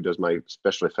Bravo, who does my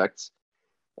special effects.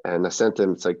 And I sent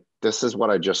him, it's like, this is what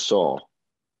I just saw.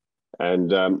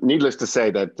 And needless to say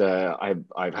that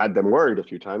I've had them worried a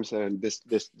few times, and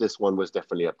this one was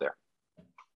definitely up there.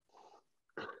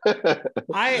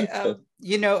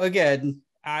 Again,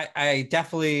 I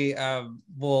definitely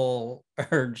will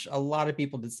urge a lot of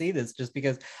people to see this just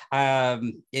because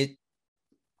it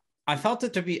I felt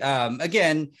it to be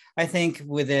again, I think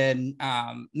within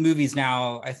movies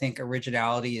now, I think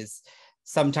originality is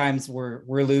sometimes we're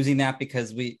losing that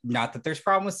because we not that there's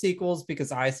problem with sequels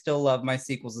because I still love my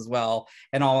sequels as well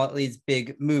and all of these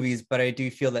big movies, but I do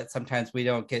feel that sometimes we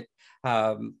don't get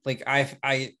like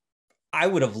I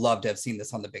would have loved to have seen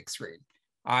this on the big screen.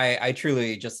 I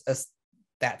truly just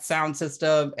that sound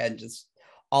system and just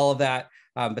all of that.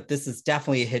 But this is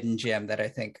definitely a hidden gem that I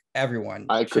think everyone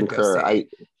I should go concur. see.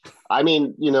 I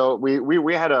mean, you know,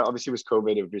 we had obviously with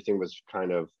COVID, everything was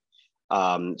kind of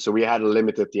so we had a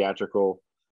limited theatrical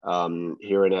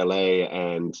here in LA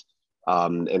and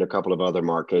in a couple of other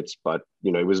markets, but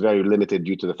you know, it was very limited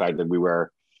due to the fact that we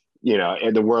were, you know,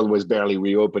 and the world was barely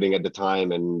reopening at the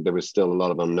time, and there was still a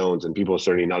lot of unknowns, and people were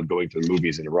certainly not going to the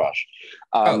movies in a rush.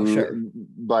 Oh, sure.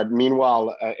 But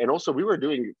meanwhile, and also we were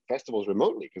doing festivals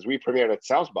remotely because we premiered at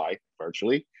South by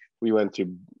virtually. We went to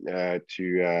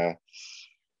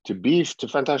Beef, to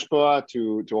Fantaspoa,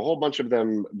 to a whole bunch of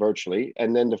them virtually.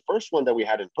 And then the first one that we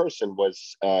had in person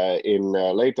was in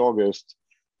late August,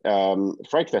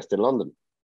 Fright Fest in London.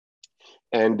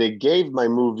 And they gave my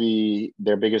movie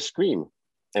their biggest screen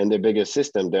and their biggest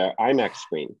system, their IMAX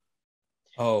screen.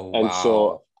 Oh, And so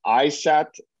wow. I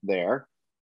sat there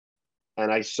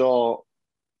and I saw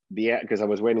because I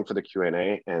was waiting for the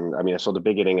Q&A, and I mean I saw the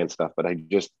beginning and stuff, but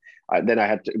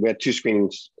then we had two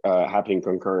screenings happening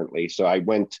concurrently, so I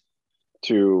went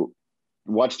to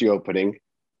watch the opening,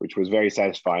 which was very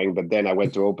satisfying, but then I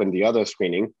went to open the other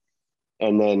screening,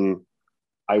 and then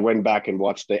I went back and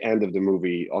watched the end of the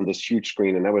movie on this huge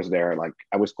screen, and I was there like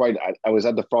I was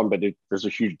at the front, but there's a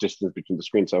huge distance between the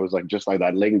screens, so I was like just like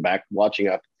that, laying back watching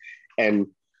up, and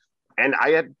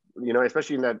I had, you know,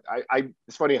 especially in that I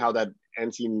it's funny how that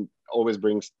end scene always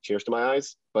brings tears to my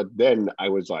eyes, but then I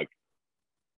was like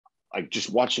just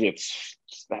watching it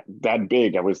that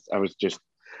big, I was just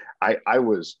I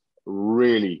was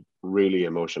really really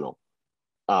emotional,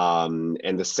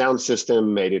 and the sound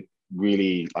system made it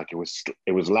really like it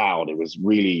was loud, it was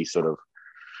really sort of,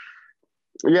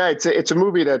 yeah, it's a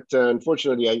movie that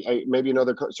unfortunately I maybe in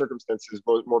other circumstances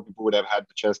more people would have had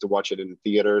the chance to watch it in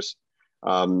theaters.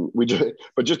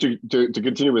 But just to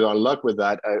continue with our luck with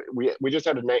that, we just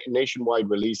had a nationwide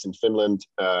release in Finland,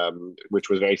 which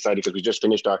was very exciting because we just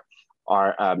finished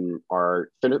our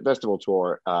festival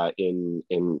tour in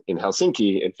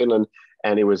Helsinki in Finland,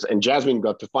 and Jasmine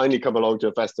got to finally come along to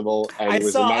a festival, and I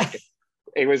saw.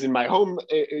 it was in my home,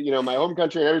 you know, my home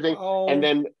country and everything, and Oh,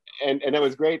 then and that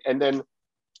was great, and then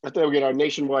after we get our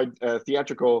nationwide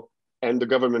theatrical, and the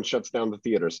government shuts down the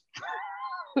theaters.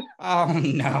 oh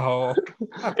no.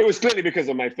 It was clearly because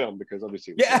of my film, because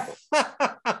obviously it was Yeah.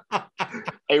 my film.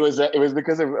 It was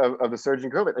because of the surge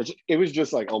in COVID. It was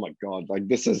just like, oh my god, like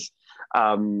this is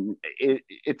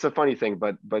it's a funny thing,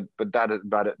 but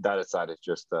that aside, it's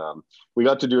just we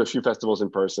got to do a few festivals in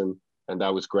person, and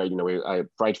that was great. You know, I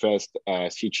Fright Fest,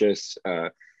 Sitges,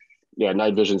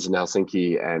 Night Visions in Helsinki,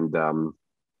 and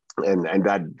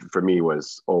that for me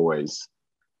was always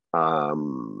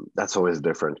that's always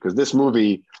different, because this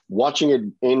movie, watching it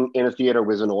in a theater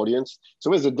with an audience,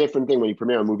 so it's a different thing when you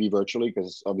premiere a movie virtually,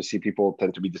 because obviously people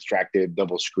tend to be distracted,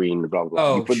 double screen, blah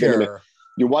blah. You Oh, put them sure.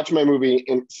 you watch my movie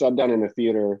sat down in a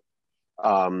theater,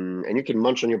 and you can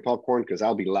munch on your popcorn because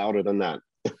I'll be louder than that.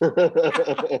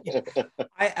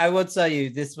 I will tell you,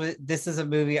 this is a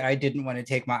movie I didn't want to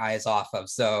take my eyes off of.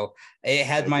 So it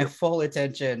had my full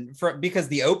attention because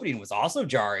the opening was also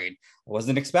jarring. I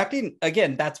wasn't expecting,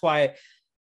 again, that's why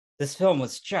this film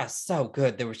was just so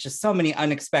good. There was just so many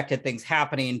unexpected things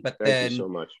happening. But Thank you so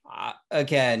much.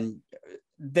 Again,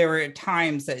 there were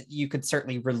times that you could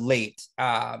certainly relate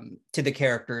to the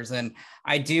characters. And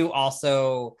I do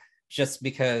also, just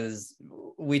because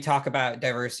we talk about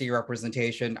diversity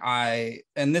representation,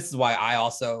 and this is why I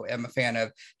also am a fan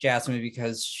of Jasmine,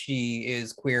 because she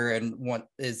is queer and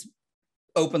is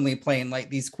openly playing like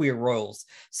these queer roles.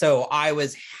 So I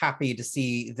was happy to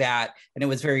see that, and it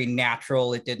was very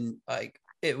natural. It didn't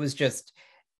it was just,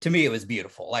 to me, it was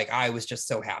beautiful. Like, I was just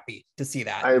so happy to see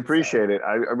that. I appreciate it.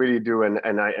 I really do. And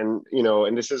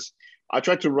this is, I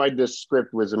tried to write this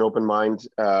script with an open mind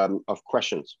of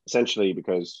questions, essentially,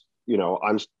 because,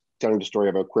 I'm telling the story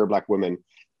about queer Black women.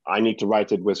 I need to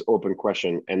write it with open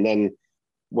question. And then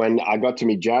when I got to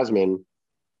meet Jasmine,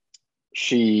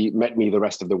 she met me the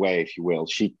rest of the way, if you will.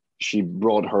 She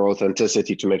brought her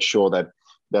authenticity to make sure that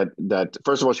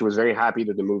first of all, she was very happy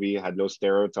that the movie had no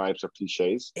stereotypes or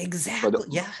cliches. Exactly.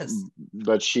 Yes.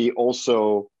 But she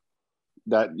also,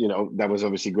 that was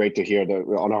obviously great to hear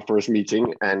on our first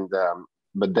meeting. And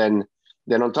but then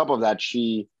on top of that,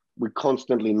 we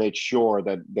constantly made sure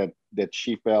that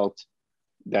she felt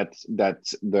that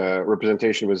the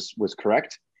representation was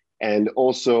correct. And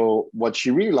also what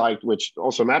she really liked, which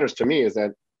also matters to me, is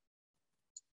that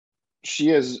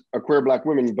she is a queer Black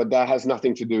woman, but that has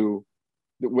nothing to do.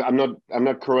 I'm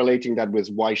not correlating that with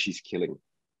why she's killing.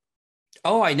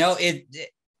 Oh, I know it.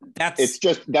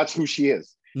 That's who she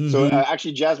is. Mm-hmm. So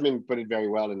actually, Jasmine put it very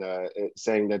well in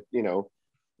saying that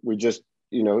we just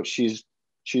she's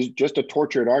just a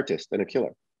tortured artist and a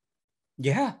killer.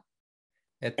 Yeah,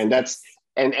 but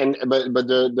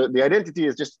the identity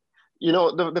is just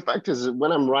the fact is,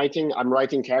 when I'm writing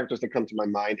characters that come to my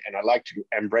mind, and I like to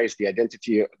embrace the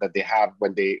identity that they have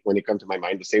when they come to my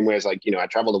mind. The same way as I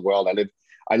travel the world,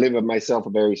 I live myself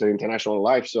a very international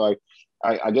life, so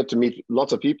I get to meet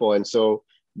lots of people, and so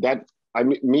that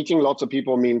I'm meeting lots of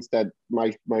people means that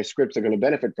my scripts are going to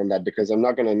benefit from that, because I'm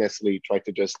not going to necessarily try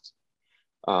to just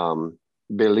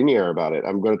be linear about it.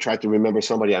 I'm going to try to remember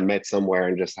somebody I met somewhere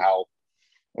and just how,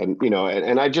 and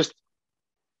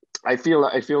I feel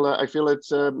it's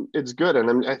good, and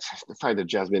the fact that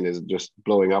Jasmine is just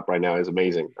blowing up right now is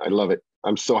amazing. I love it.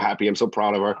 I'm so happy. I'm so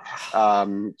proud of her.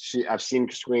 I've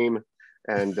seen Scream,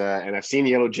 and I've seen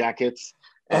Yellow Jackets,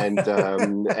 and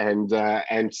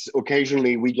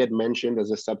occasionally we get mentioned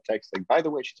as a subtext, like, by the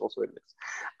way, she's also in this.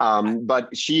 But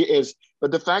she is.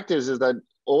 But the fact is that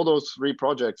all those three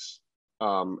projects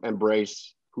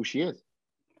embrace who she is,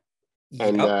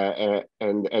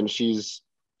 and she's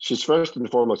first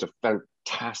and foremost a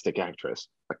fantastic actress.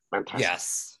 Like, fantastic.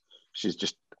 Yes, she's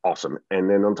just awesome. And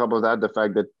then on top of that, the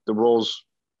fact that the roles,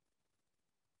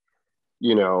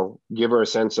 give her a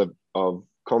sense of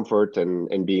comfort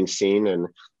and being seen. And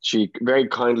she very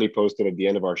kindly posted at the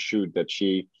end of our shoot that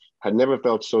she had never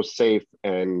felt so safe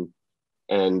and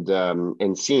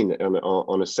seen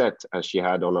on a set as she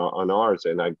had on ours.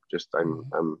 And I'm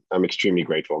extremely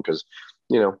grateful, because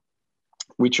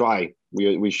we try.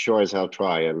 We sure as hell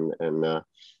try, and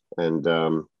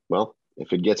well,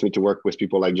 if it gets me to work with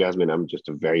people like Jasmine, I'm just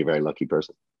a very, very lucky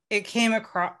person. It came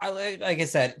across, like I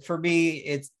said, for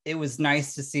me, it was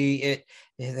nice to see it.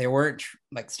 There weren't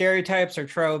like stereotypes or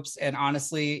tropes, and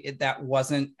honestly, that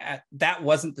wasn't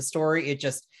the story. It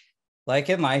just, like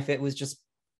in life, it was just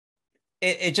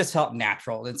it just felt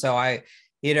natural. And so I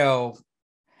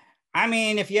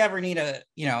mean, if you ever need a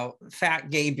fat,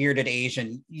 gay, bearded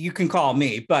Asian, you can call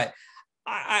me. But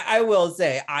I will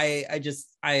say I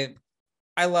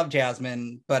love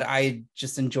Jasmine, but I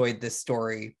just enjoyed this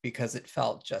story because it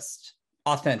felt just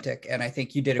authentic, and I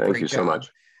think you did a great job. Thank you so much.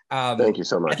 Thank you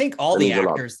so much. I think all the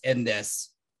actors in this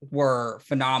were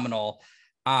phenomenal.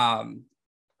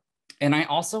 And I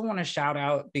also want to shout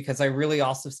out, because I really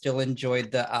also still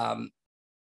enjoyed the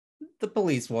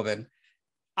police woman.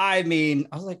 I mean,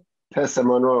 I was like, Tessa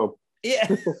Monroe.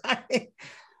 Yeah.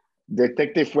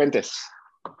 Detective Fuentes.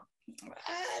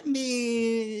 I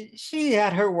mean, she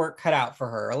had her work cut out for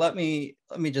her. Let me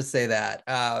just say that.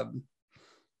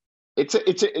 It's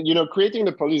creating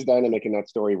the police dynamic in that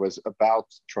story was about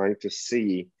trying to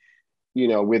see,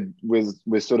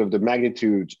 with sort of the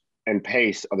magnitude and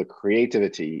pace of the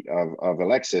creativity of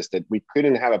Alexis, that we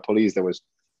couldn't have a police that was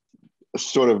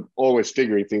sort of always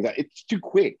figuring things out. It's too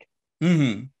quick.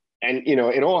 Mm-hmm. And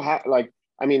it all the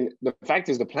fact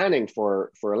is, the planning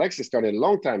for Alexis started a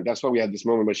long time. That's why we had this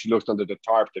moment where she looks under the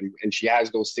tarp and she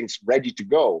has those things ready to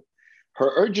go.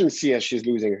 her urgency as she's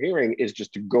losing her hearing is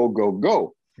just to go, go,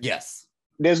 go. Yes.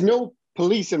 There's no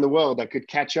police in the world that could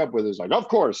catch up with us. Like, of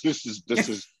course, this is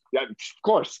yeah, of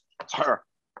course, it's her.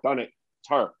 Done it. It's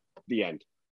her. The end.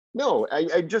 No,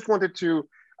 I just wanted to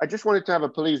have a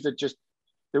police that just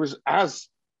it was as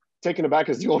taken aback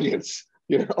as the audience,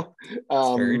 you know.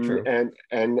 It's very true.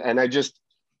 And I just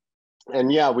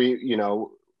yeah, we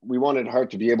wanted her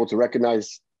to be able to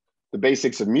recognize the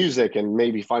basics of music and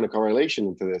maybe find a correlation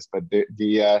into this. But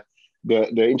the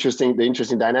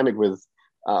interesting dynamic with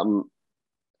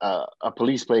a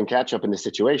police playing catch up in this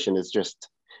situation is just,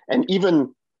 and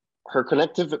even her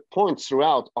connective points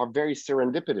throughout are very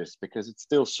serendipitous because it's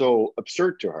still so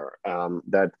absurd to her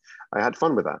that I had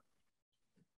fun with that.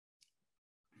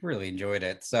 Really enjoyed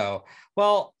it. So,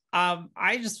 well,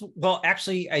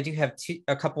 actually, I do have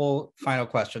a couple final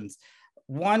questions.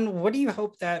 One, what do you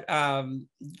hope that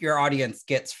your audience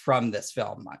gets from this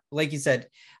film? Like you said,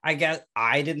 I guess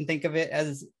I didn't think of it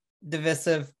as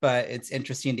divisive, but it's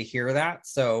interesting to hear that.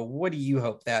 So what do you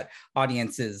hope that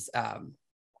audiences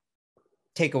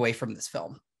take away from this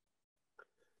film?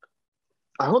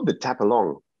 I hope they tap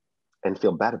along and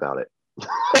feel bad about it.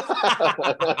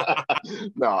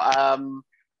 No,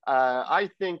 I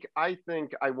think I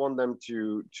want them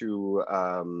to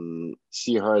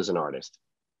see her as an artist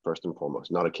first and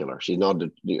foremost, not a killer. She's not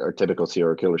our typical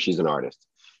serial killer. She's an artist.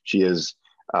 She is,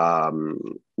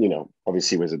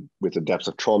 obviously with the depths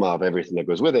of trauma of everything that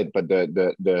goes with it, but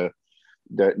the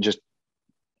just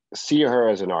see her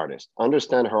as an artist,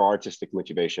 understand her artistic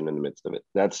motivation in the midst of it.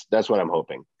 That's what I'm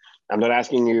hoping. I'm not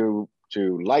asking you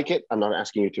to like it. I'm not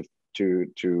asking you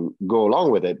to go along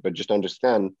with it, but just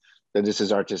understand that this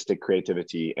is artistic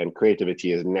creativity, and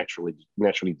creativity is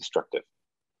naturally destructive.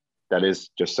 That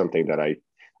is just something that I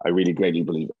really greatly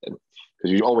believe in,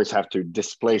 because you always have to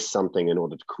displace something in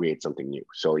order to create something new.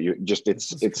 So you just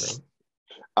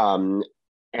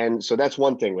and so that's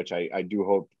one thing which I do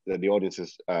hope that the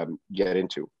audiences get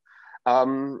into.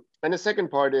 And the second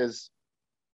part is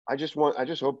I just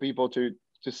hope people to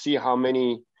see how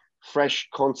many fresh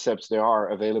concepts there are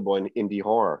available in indie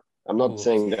horror. I'm not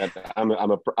saying that I'm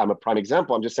a prime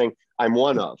example. I'm just saying I'm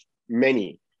one of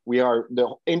many.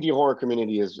 The indie horror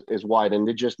community is wide, and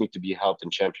they just need to be helped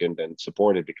and championed and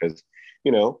supported, because we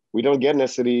don't get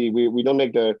necessarily we don't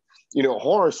make the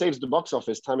horror saves the box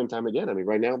office time and time again. I mean,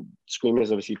 right now Scream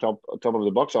is obviously top of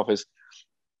the box office,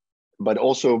 but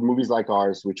also movies like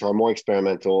ours, which are more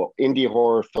experimental, indie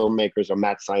horror filmmakers are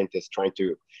mad scientists trying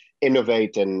to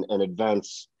innovate and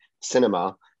advance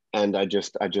cinema. And I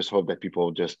just hope that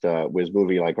people just with a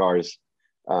movie like ours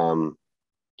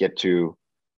get to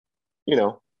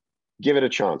give it a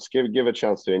chance, give a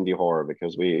chance to indie horror,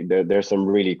 because there's some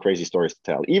really crazy stories to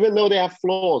tell, even though they have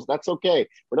flaws. That's okay.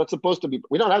 We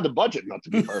don't have the budget not to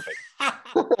be perfect.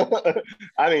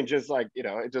 I mean, just like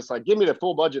give me the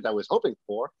full budget I was hoping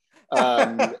for,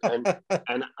 and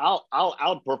I'll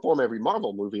outperform every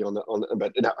Marvel movie on the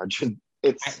but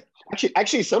it's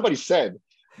actually somebody said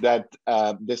that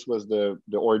this was the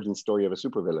origin story of a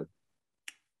supervillain.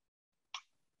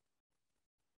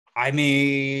 I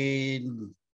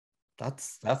mean,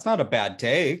 that's not a bad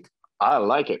take. I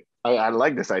like it. I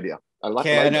like this idea. I like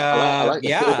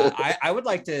yeah, I would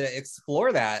like to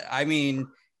explore that. I mean,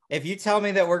 if you tell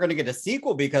me that we're going to get a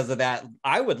sequel because of that,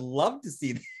 I would love to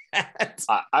see that.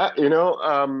 I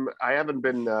haven't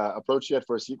been approached yet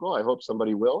for a sequel. I hope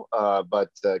somebody will, but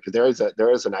because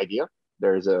there is an idea.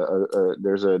 There's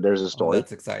a story. Oh,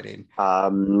 that's exciting.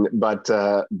 But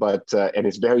and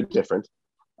it's very different.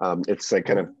 It's like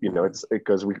kind of it's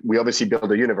because we obviously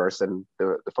build a universe, and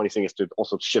the funny thing is to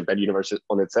also shift that universe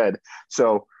on its head.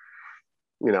 So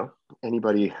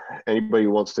anybody who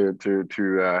wants to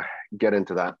get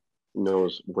into that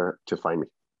knows where to find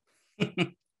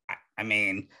me. I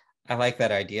mean, I like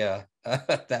that idea.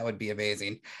 That would be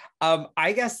amazing.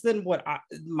 I guess then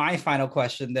my final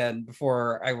question then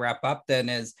before I wrap up then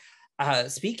is,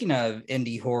 speaking of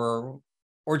indie horror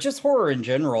or just horror in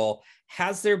general,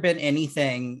 has there been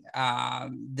anything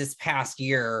this past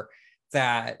year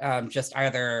that just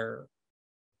either,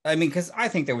 I mean, because I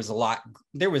think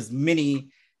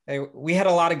we had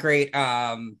a lot of great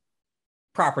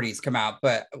properties come out,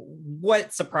 but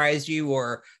what surprised you,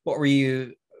 or what were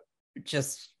you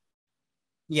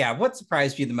what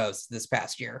surprised you the most this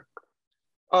past year?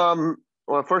 Well,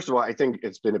 first of all, I think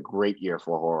it's been a great year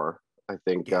for horror. I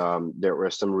think there were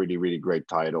some really, really great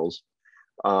titles.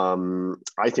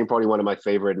 I think probably one of my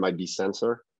favorite might be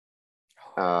Censor.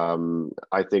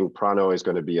 I think Prano is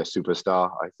going to be a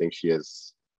superstar. I think she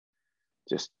is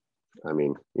just I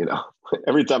mean, you know,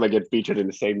 every time I get featured in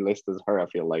the same list as her, I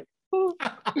feel like,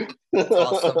 That's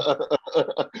awesome.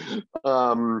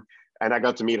 and I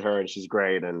got to meet her, and she's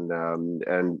great. And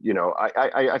you know,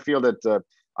 I feel that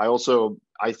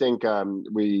I think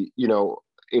we, you know,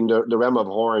 in the realm of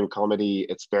horror and comedy,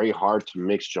 it's very hard to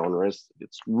mix genres.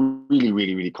 It's really,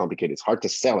 really, really complicated. It's hard to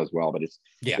sell as well, but it's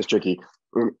tricky.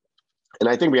 And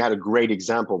I think we had a great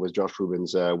example with Josh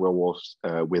Rubin's Werewolves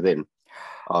Within.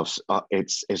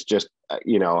 It's just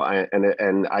you know,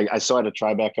 I saw it at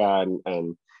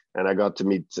Tribeca, and I got to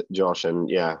meet Josh, and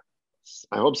yeah,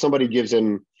 I hope somebody gives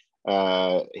him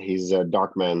his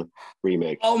Darkman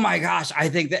remake. Oh my gosh, I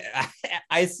think that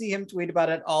I see him tweet about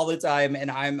it all the time, and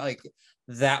I'm like,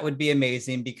 that would be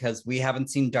amazing because we haven't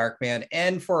seen Darkman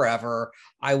in forever.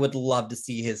 I would love to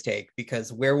see his take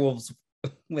because Werewolves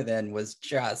Within was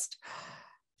just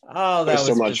that was so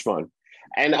was much fun.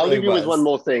 And really I'll leave you with was. one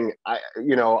more thing. I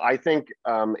think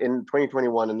in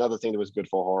 2021, another thing that was good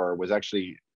for horror was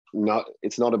actually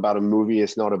it's not about a movie.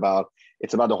 It's about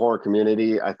the horror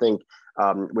community. I think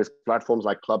with platforms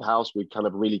like Clubhouse, we kind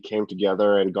of really came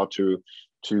together and got to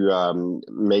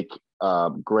make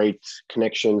great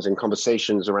connections and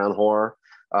conversations around horror.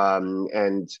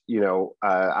 And, you know,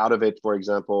 out of it, for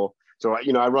example, so,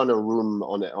 you know, I run a room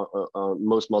on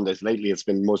most Mondays. Lately, it's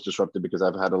been most disrupted because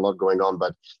I've had a lot going on,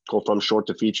 but called From Short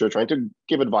to Feature, trying to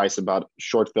give advice about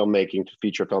short filmmaking to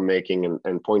feature filmmaking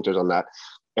and pointers on that.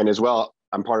 And as well,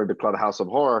 I'm part of the Clubhouse of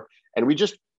Horror, and we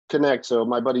just connect. So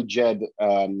my buddy Jed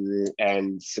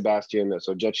and Sebastian,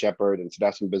 so Jed Shepard and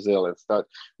Sebastian Bazil and stuff,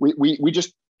 we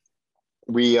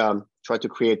try to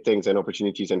create things and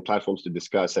opportunities and platforms to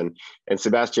discuss. And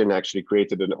Sebastian actually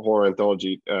created a horror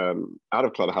anthology out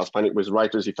of Clubhouse, finding it with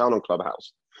writers he found on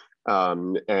Clubhouse.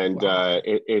 Wow.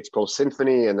 It's called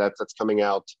Symphony, and that's coming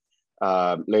out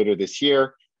later this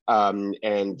year.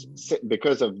 And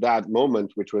because of that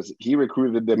moment, which was he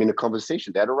recruited them in a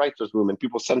conversation, they had a writer's room and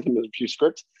people sent him a few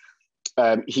scripts.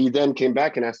 He then came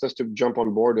back and asked us to jump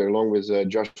on board along with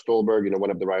Josh Stolberg, you know,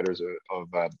 one of the writers of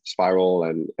Spiral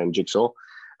and Jigsaw,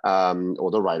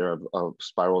 or the writer of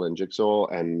Spiral and Jigsaw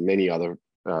and many other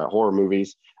horror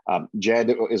movies.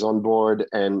 Jed is on board,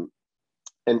 and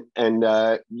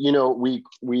you know,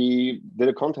 we did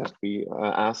a contest. We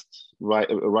asked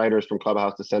writers from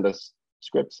Clubhouse to send us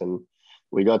scripts, and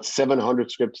we got 700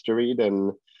 scripts to read,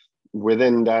 and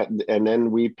within that, and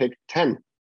then we picked 10.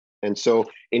 And so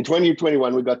in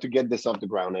 2021, we got to get this off the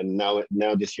ground. And now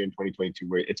this year in 2022,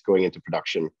 it's going into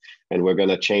production. And we're going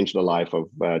to change the life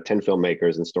of 10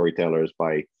 filmmakers and storytellers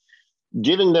by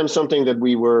giving them something that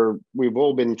we've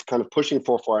all been kind of pushing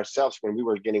for ourselves when we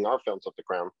were getting our films off the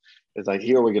ground. It's like,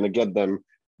 here we're going to get them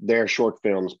their short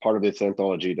films, part of this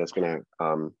anthology that's going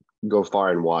to go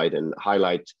far and wide and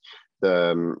highlight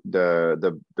the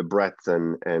breadth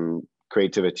and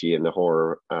creativity in the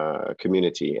horror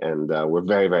community. And we're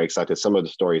very, very excited. Some of the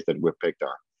stories that we've picked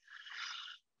are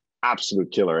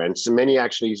absolute killer, and so many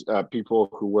actually people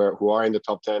who are in the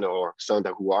top 10 or some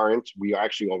that who aren't, we are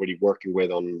actually already working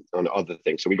with on other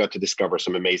things. So we got to discover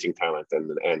some amazing talent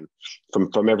and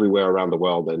from everywhere around the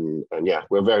world, and yeah,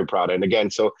 we're very proud. And again,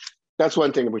 so that's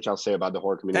one thing which I'll say about the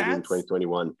horror community in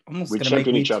 2021. We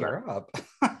champion each other. Up.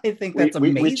 I think that's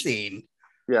amazing.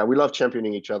 Yeah, we love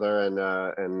championing each other,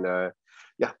 and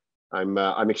yeah,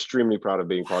 I'm extremely proud of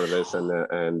being part of this,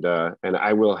 and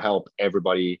I will help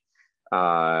everybody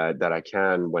that I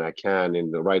can when I can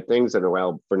in the right things. And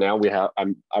well, for now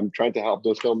I'm trying to help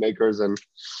those filmmakers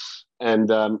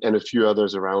and a few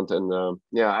others around. And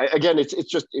yeah,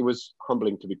 it was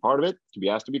humbling to be part of it, to be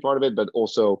asked to be part of it, but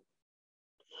also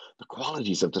the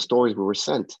qualities of the stories we were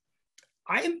sent.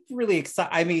 I am really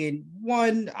excited. I mean,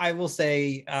 one, I will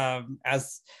say,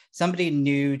 as somebody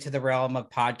new to the realm of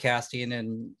podcasting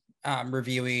and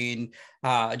reviewing,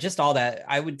 just all that,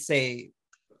 I would say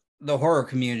the horror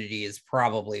community is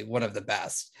probably one of the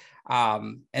best.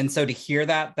 And so to hear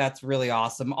that, that's really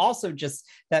awesome. Also, just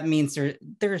that means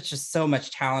there's just so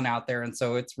much talent out there. And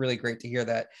so it's really great to hear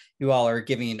that you all are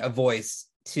giving a voice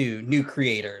to new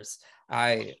creators.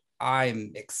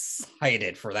 I'm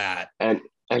excited for that. And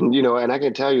you know, and I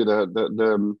can tell you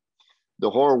the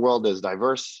horror world is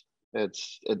diverse. The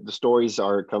stories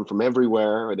come from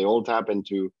everywhere. They all tap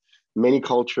into many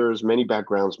cultures, many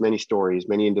backgrounds, many stories,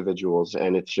 many individuals,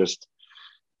 and it's just,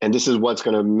 and this is what's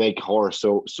going to make horror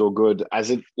so good. As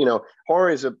it, you know, horror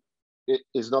is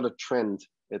not a trend.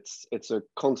 It's a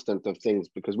constant of things,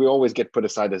 because we always get put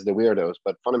aside as the weirdos,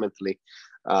 but fundamentally,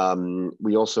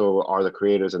 we also are the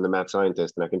creators and the mad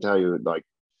scientists. And I can tell you, like,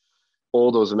 all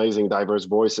those amazing diverse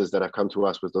voices that have come to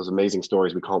us with those amazing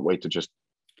stories, we can't wait to just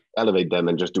elevate them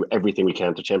and just do everything we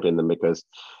can to champion them, because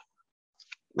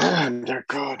Man, they're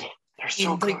good. They're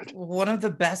so like good. one of the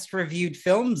best reviewed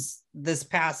films this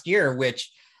past year,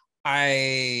 which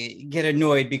I get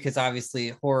annoyed because obviously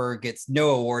horror gets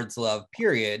no awards love,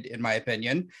 period, in my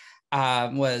opinion,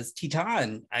 was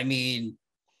Titan. I mean,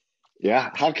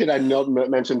 yeah, how could I not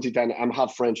mention Titan? I'm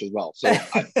half French as well, so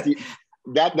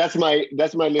that's my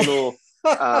little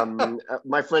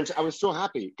my French. I was so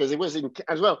happy because it was in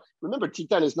as well. Remember,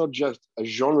 Titan is not just a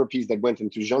genre piece that went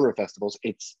into genre festivals.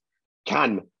 It's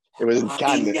Cannes. It was in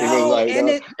Cannes. It was like and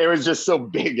it was just so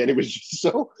big, and it was just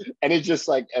so, and it's just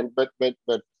like, and but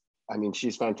I mean,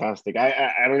 she's fantastic.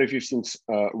 I don't know if you've seen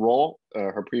Raw,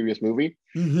 her previous movie,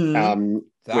 that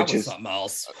which was is something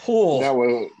else. Cool. that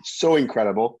was so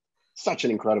incredible, such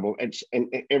an incredible, and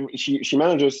she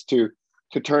manages to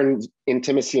turn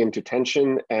intimacy into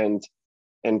tension and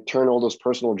turn all those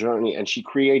personal journey, and she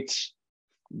creates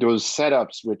those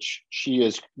setups which she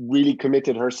is really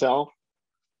committed herself,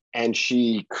 and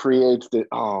she creates the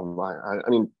I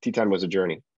mean, Titan was a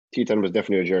journey. Titan was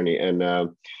definitely a journey, and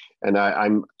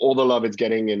I'm all the love it's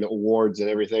getting in awards and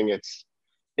everything.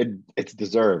 It's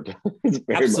deserved. It's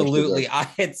very Absolutely.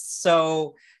 much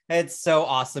deserved. It's so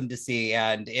awesome to see.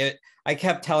 And I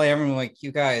kept telling everyone, like,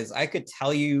 you guys, I could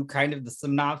tell you kind of the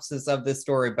synopsis of this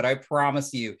story, but I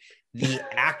promise you the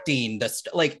acting,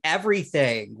 like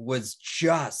everything was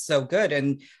just so good.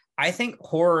 And I think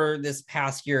horror this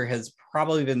past year has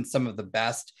probably been some of the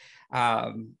best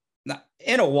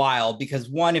in a while, because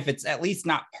one, if it's at least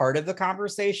not part of the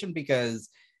conversation, because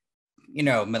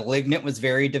Malignant was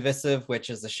very divisive, which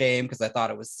is a shame because I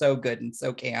thought it was so good and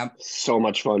so camp. So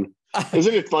much fun.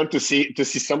 Isn't it fun to see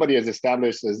somebody as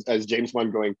established as James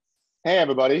Wan going, "Hey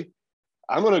everybody,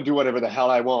 I'm gonna do whatever the hell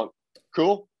I want.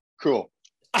 Cool,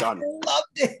 done." I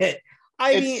loved it.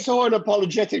 It's so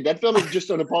unapologetic. That film is just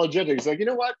unapologetic. It's like, you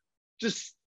know what?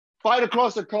 Just fight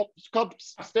across the cop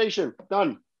station.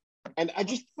 Done. And I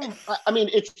mean,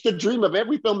 it's the dream of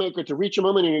every filmmaker to reach a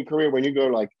moment in your career when you go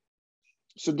like,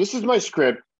 so this is my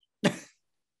script,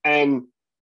 and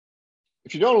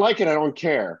if you don't like it, I don't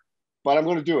care, but I'm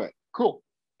going to do it. Cool.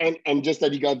 And just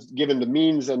that he got given the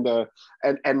means and the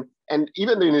and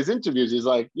even in his interviews, he's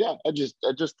like, yeah, I just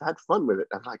had fun with it.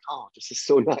 I'm like, oh, this is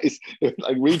so nice.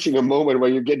 Like reaching a moment where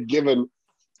you get given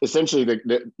essentially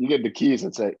you get the keys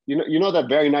and say, you know that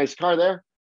very nice car there?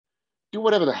 Do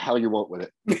whatever the hell you want with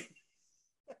it.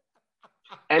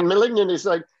 And Malignant is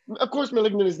like, of course,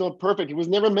 Malignant is not perfect. It was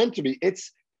never meant to be.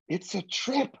 It's a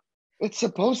trip. It's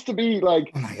supposed to be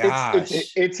like, oh my gosh.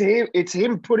 It's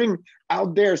him putting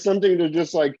out there something to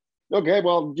just like, okay,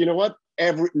 well, you know what?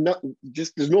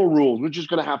 Just there's no rules. We're just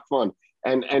gonna have fun.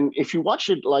 And if you watch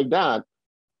it like that,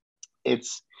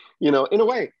 it's in a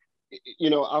way,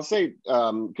 I'll say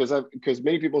because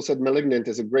many people said Malignant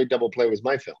is a great double play with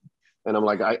my film. And I'm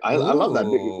like, I love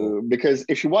that because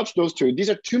if you watch those two, these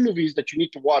are two movies that you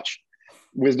need to watch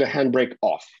with the handbrake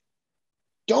off.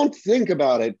 Don't think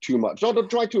about it too much. Don't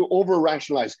try to over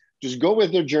rationalize. Just go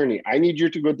with their journey. I need you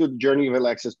to go through the journey of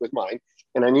Alexis with mine,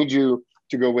 and I need you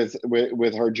to go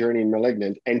with her journey in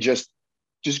Malignant, and just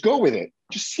go with it.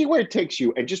 Just see where it takes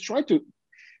you, and just try to,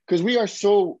 because we are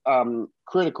so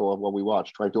critical of what we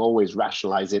watch, trying to always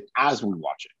rationalize it as we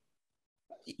watch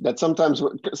it. That sometimes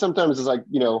it's like,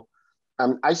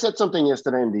 I said something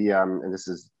yesterday in the and this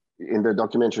is in the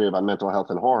documentary about mental health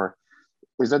and horror,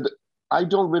 is that I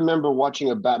don't remember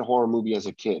watching a bad horror movie as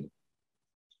a kid.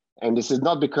 And this is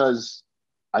not because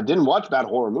I didn't watch bad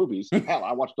horror movies. Hell,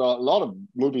 I watched a lot of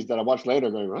movies that I watched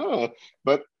later going,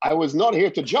 but I was not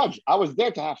here to judge. I was there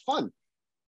to have fun.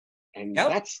 And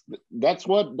that's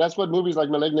what movies like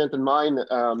Malignant and mine,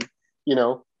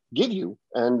 give you.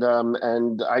 And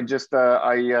I just,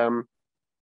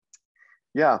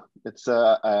 yeah, it's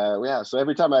yeah. So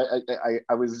every time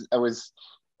I was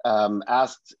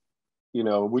asked,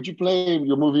 would you play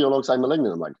your movie alongside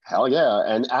Malignant? I'm like, hell yeah,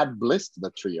 and add Bliss to the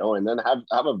trio, and then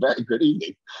have a very good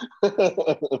evening.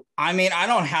 I mean, I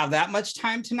don't have that much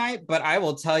time tonight, but I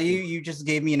will tell you, you just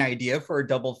gave me an idea for a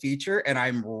double feature, and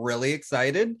I'm really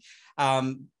excited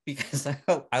because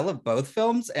I love both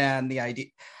films, and the idea,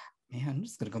 man, I'm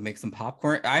just gonna go make some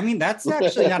popcorn. I mean, that's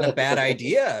actually not a bad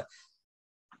idea.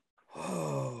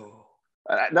 Oh,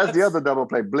 that's the other double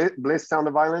play. Bliss Sound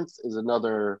of Violence is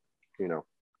another,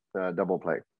 double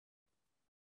play.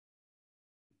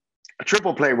 A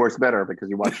triple play works better because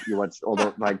you watch all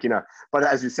the but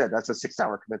as you said, that's a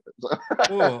 6-hour commitment.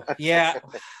 Oh, yeah.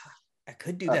 I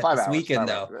could do that this weekend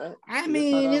though. Hours, right? I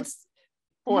mean, it's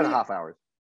 4.5 hours.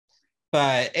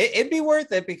 But it'd be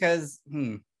worth it because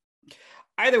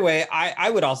either way, I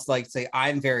would also like to say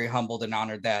I'm very humbled and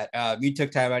honored that you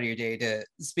took time out of your day to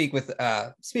speak with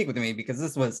me, because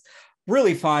this was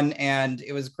really fun, and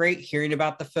it was great hearing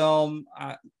about the film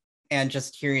and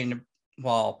just hearing.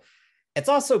 Well, it's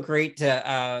also great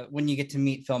to when you get to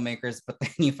meet filmmakers, but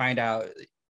then you find out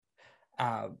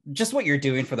just what you're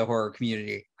doing for the horror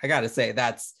community. I got to say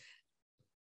that's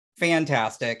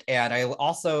fantastic, and I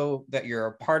also that you're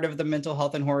a part of the mental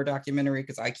health and horror documentary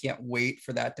because I can't wait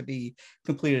for that to be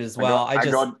completed as well. I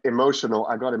got emotional.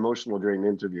 I got emotional during the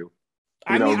interview.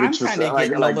 I mean, I'm kind of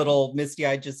getting a little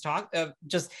misty-eyed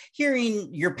just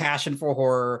hearing your passion for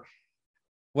horror,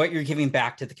 what you're giving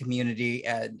back to the community,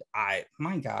 and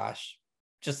my gosh,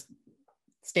 just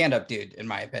stand up, dude. In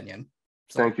my opinion.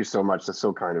 So. Thank you so much. That's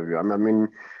so kind of you. I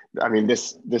mean,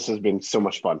 this has been so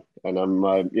much fun, and I'm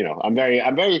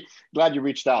very glad you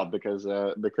reached out because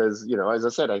as I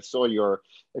said, I saw your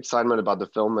excitement about the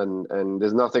film, and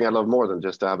there's nothing I love more than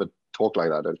just to have a talk like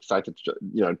that. I'm excited to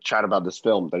chat about this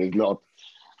film that is not,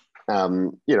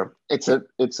 it's an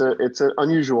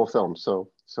unusual film, so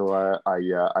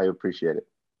I appreciate it.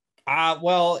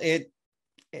 Well,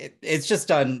 it's just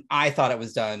done. I thought it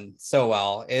was done so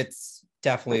well. It's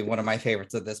definitely one of my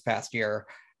favorites of this past year.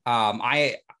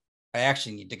 I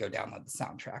actually need to go download the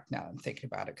soundtrack now I'm thinking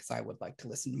about it because I would like to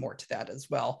listen more to that as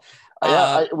well.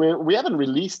 We haven't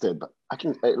released it, but I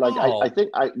can I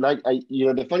think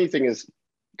the funny thing is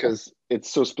because it's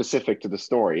so specific to the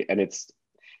story, and it's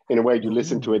in a way you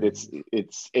listen to it,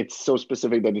 it's so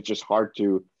specific that it's just hard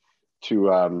to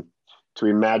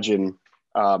imagine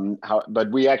how.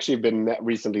 But we actually have been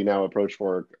recently now approached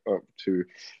to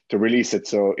release it,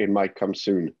 so it might come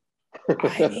soon.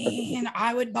 I mean,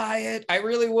 I would buy it. I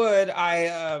really would.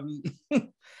 And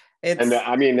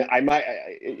I mean, I might,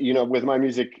 with my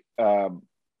music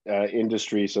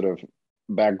industry sort of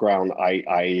background,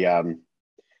 I'd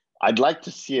like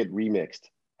to see it remixed.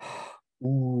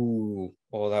 Ooh,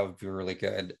 oh, that would be really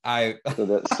good.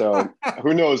 So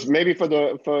who knows? Maybe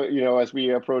as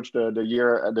we approach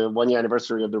the 1 year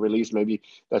anniversary of the release, maybe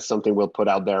that's something we'll put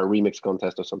out there, a remix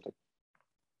contest or something.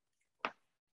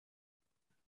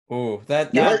 Oh,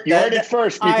 you heard it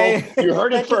first, people. You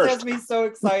heard it first. That just has me so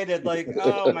excited. Like,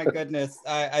 oh my goodness.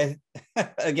 I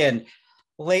again,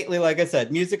 lately, like I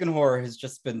said, music and horror has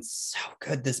just been so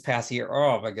good this past year.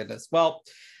 Oh my goodness. Well,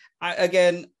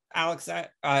 again, Alex, I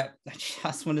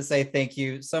just want to say thank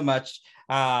you so much.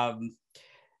 If I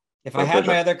had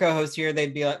my other co-hosts here,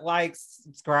 they'd be like,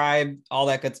 subscribe, all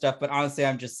that good stuff. But honestly,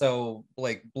 I'm just so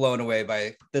blown away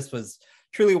by this. Was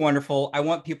truly wonderful. I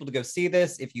want people to go see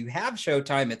this. If you have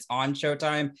Showtime, it's on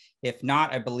Showtime. If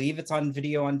not, I believe it's on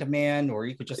video on demand, or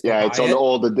you could just it's on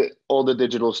all the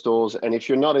digital stores. And if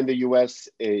you're not in the US,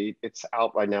 it's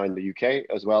out right now in the UK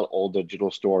as well. All the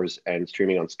digital stores and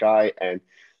streaming on Sky, and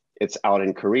it's out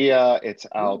in Korea. It's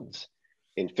out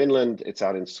in Finland. It's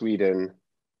out in Sweden.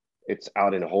 It's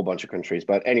out in a whole bunch of countries.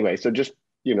 But anyway, so just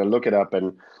look it up,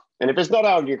 and if it's not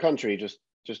out in your country, just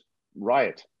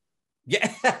riot. Yeah.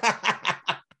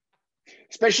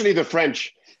 Especially the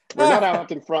French. We're not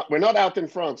out in France. We're not out in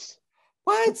France.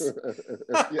 What?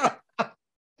 Yeah.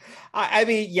 I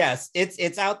mean, yes,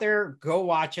 it's out there. Go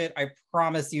watch it. I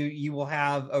promise you will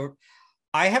have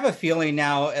I have a feeling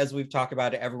now, as we've talked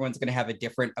about it, everyone's going to have a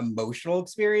different emotional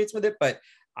experience with it, but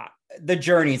the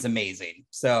journey is amazing.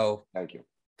 So thank you.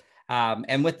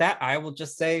 And with that, I will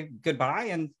just say goodbye.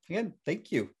 And again,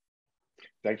 thank you.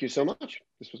 Thank you so much.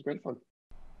 This was great fun.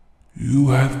 You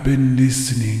have been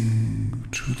listening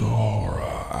to the Horror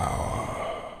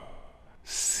Hour.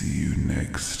 See you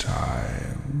next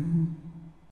time.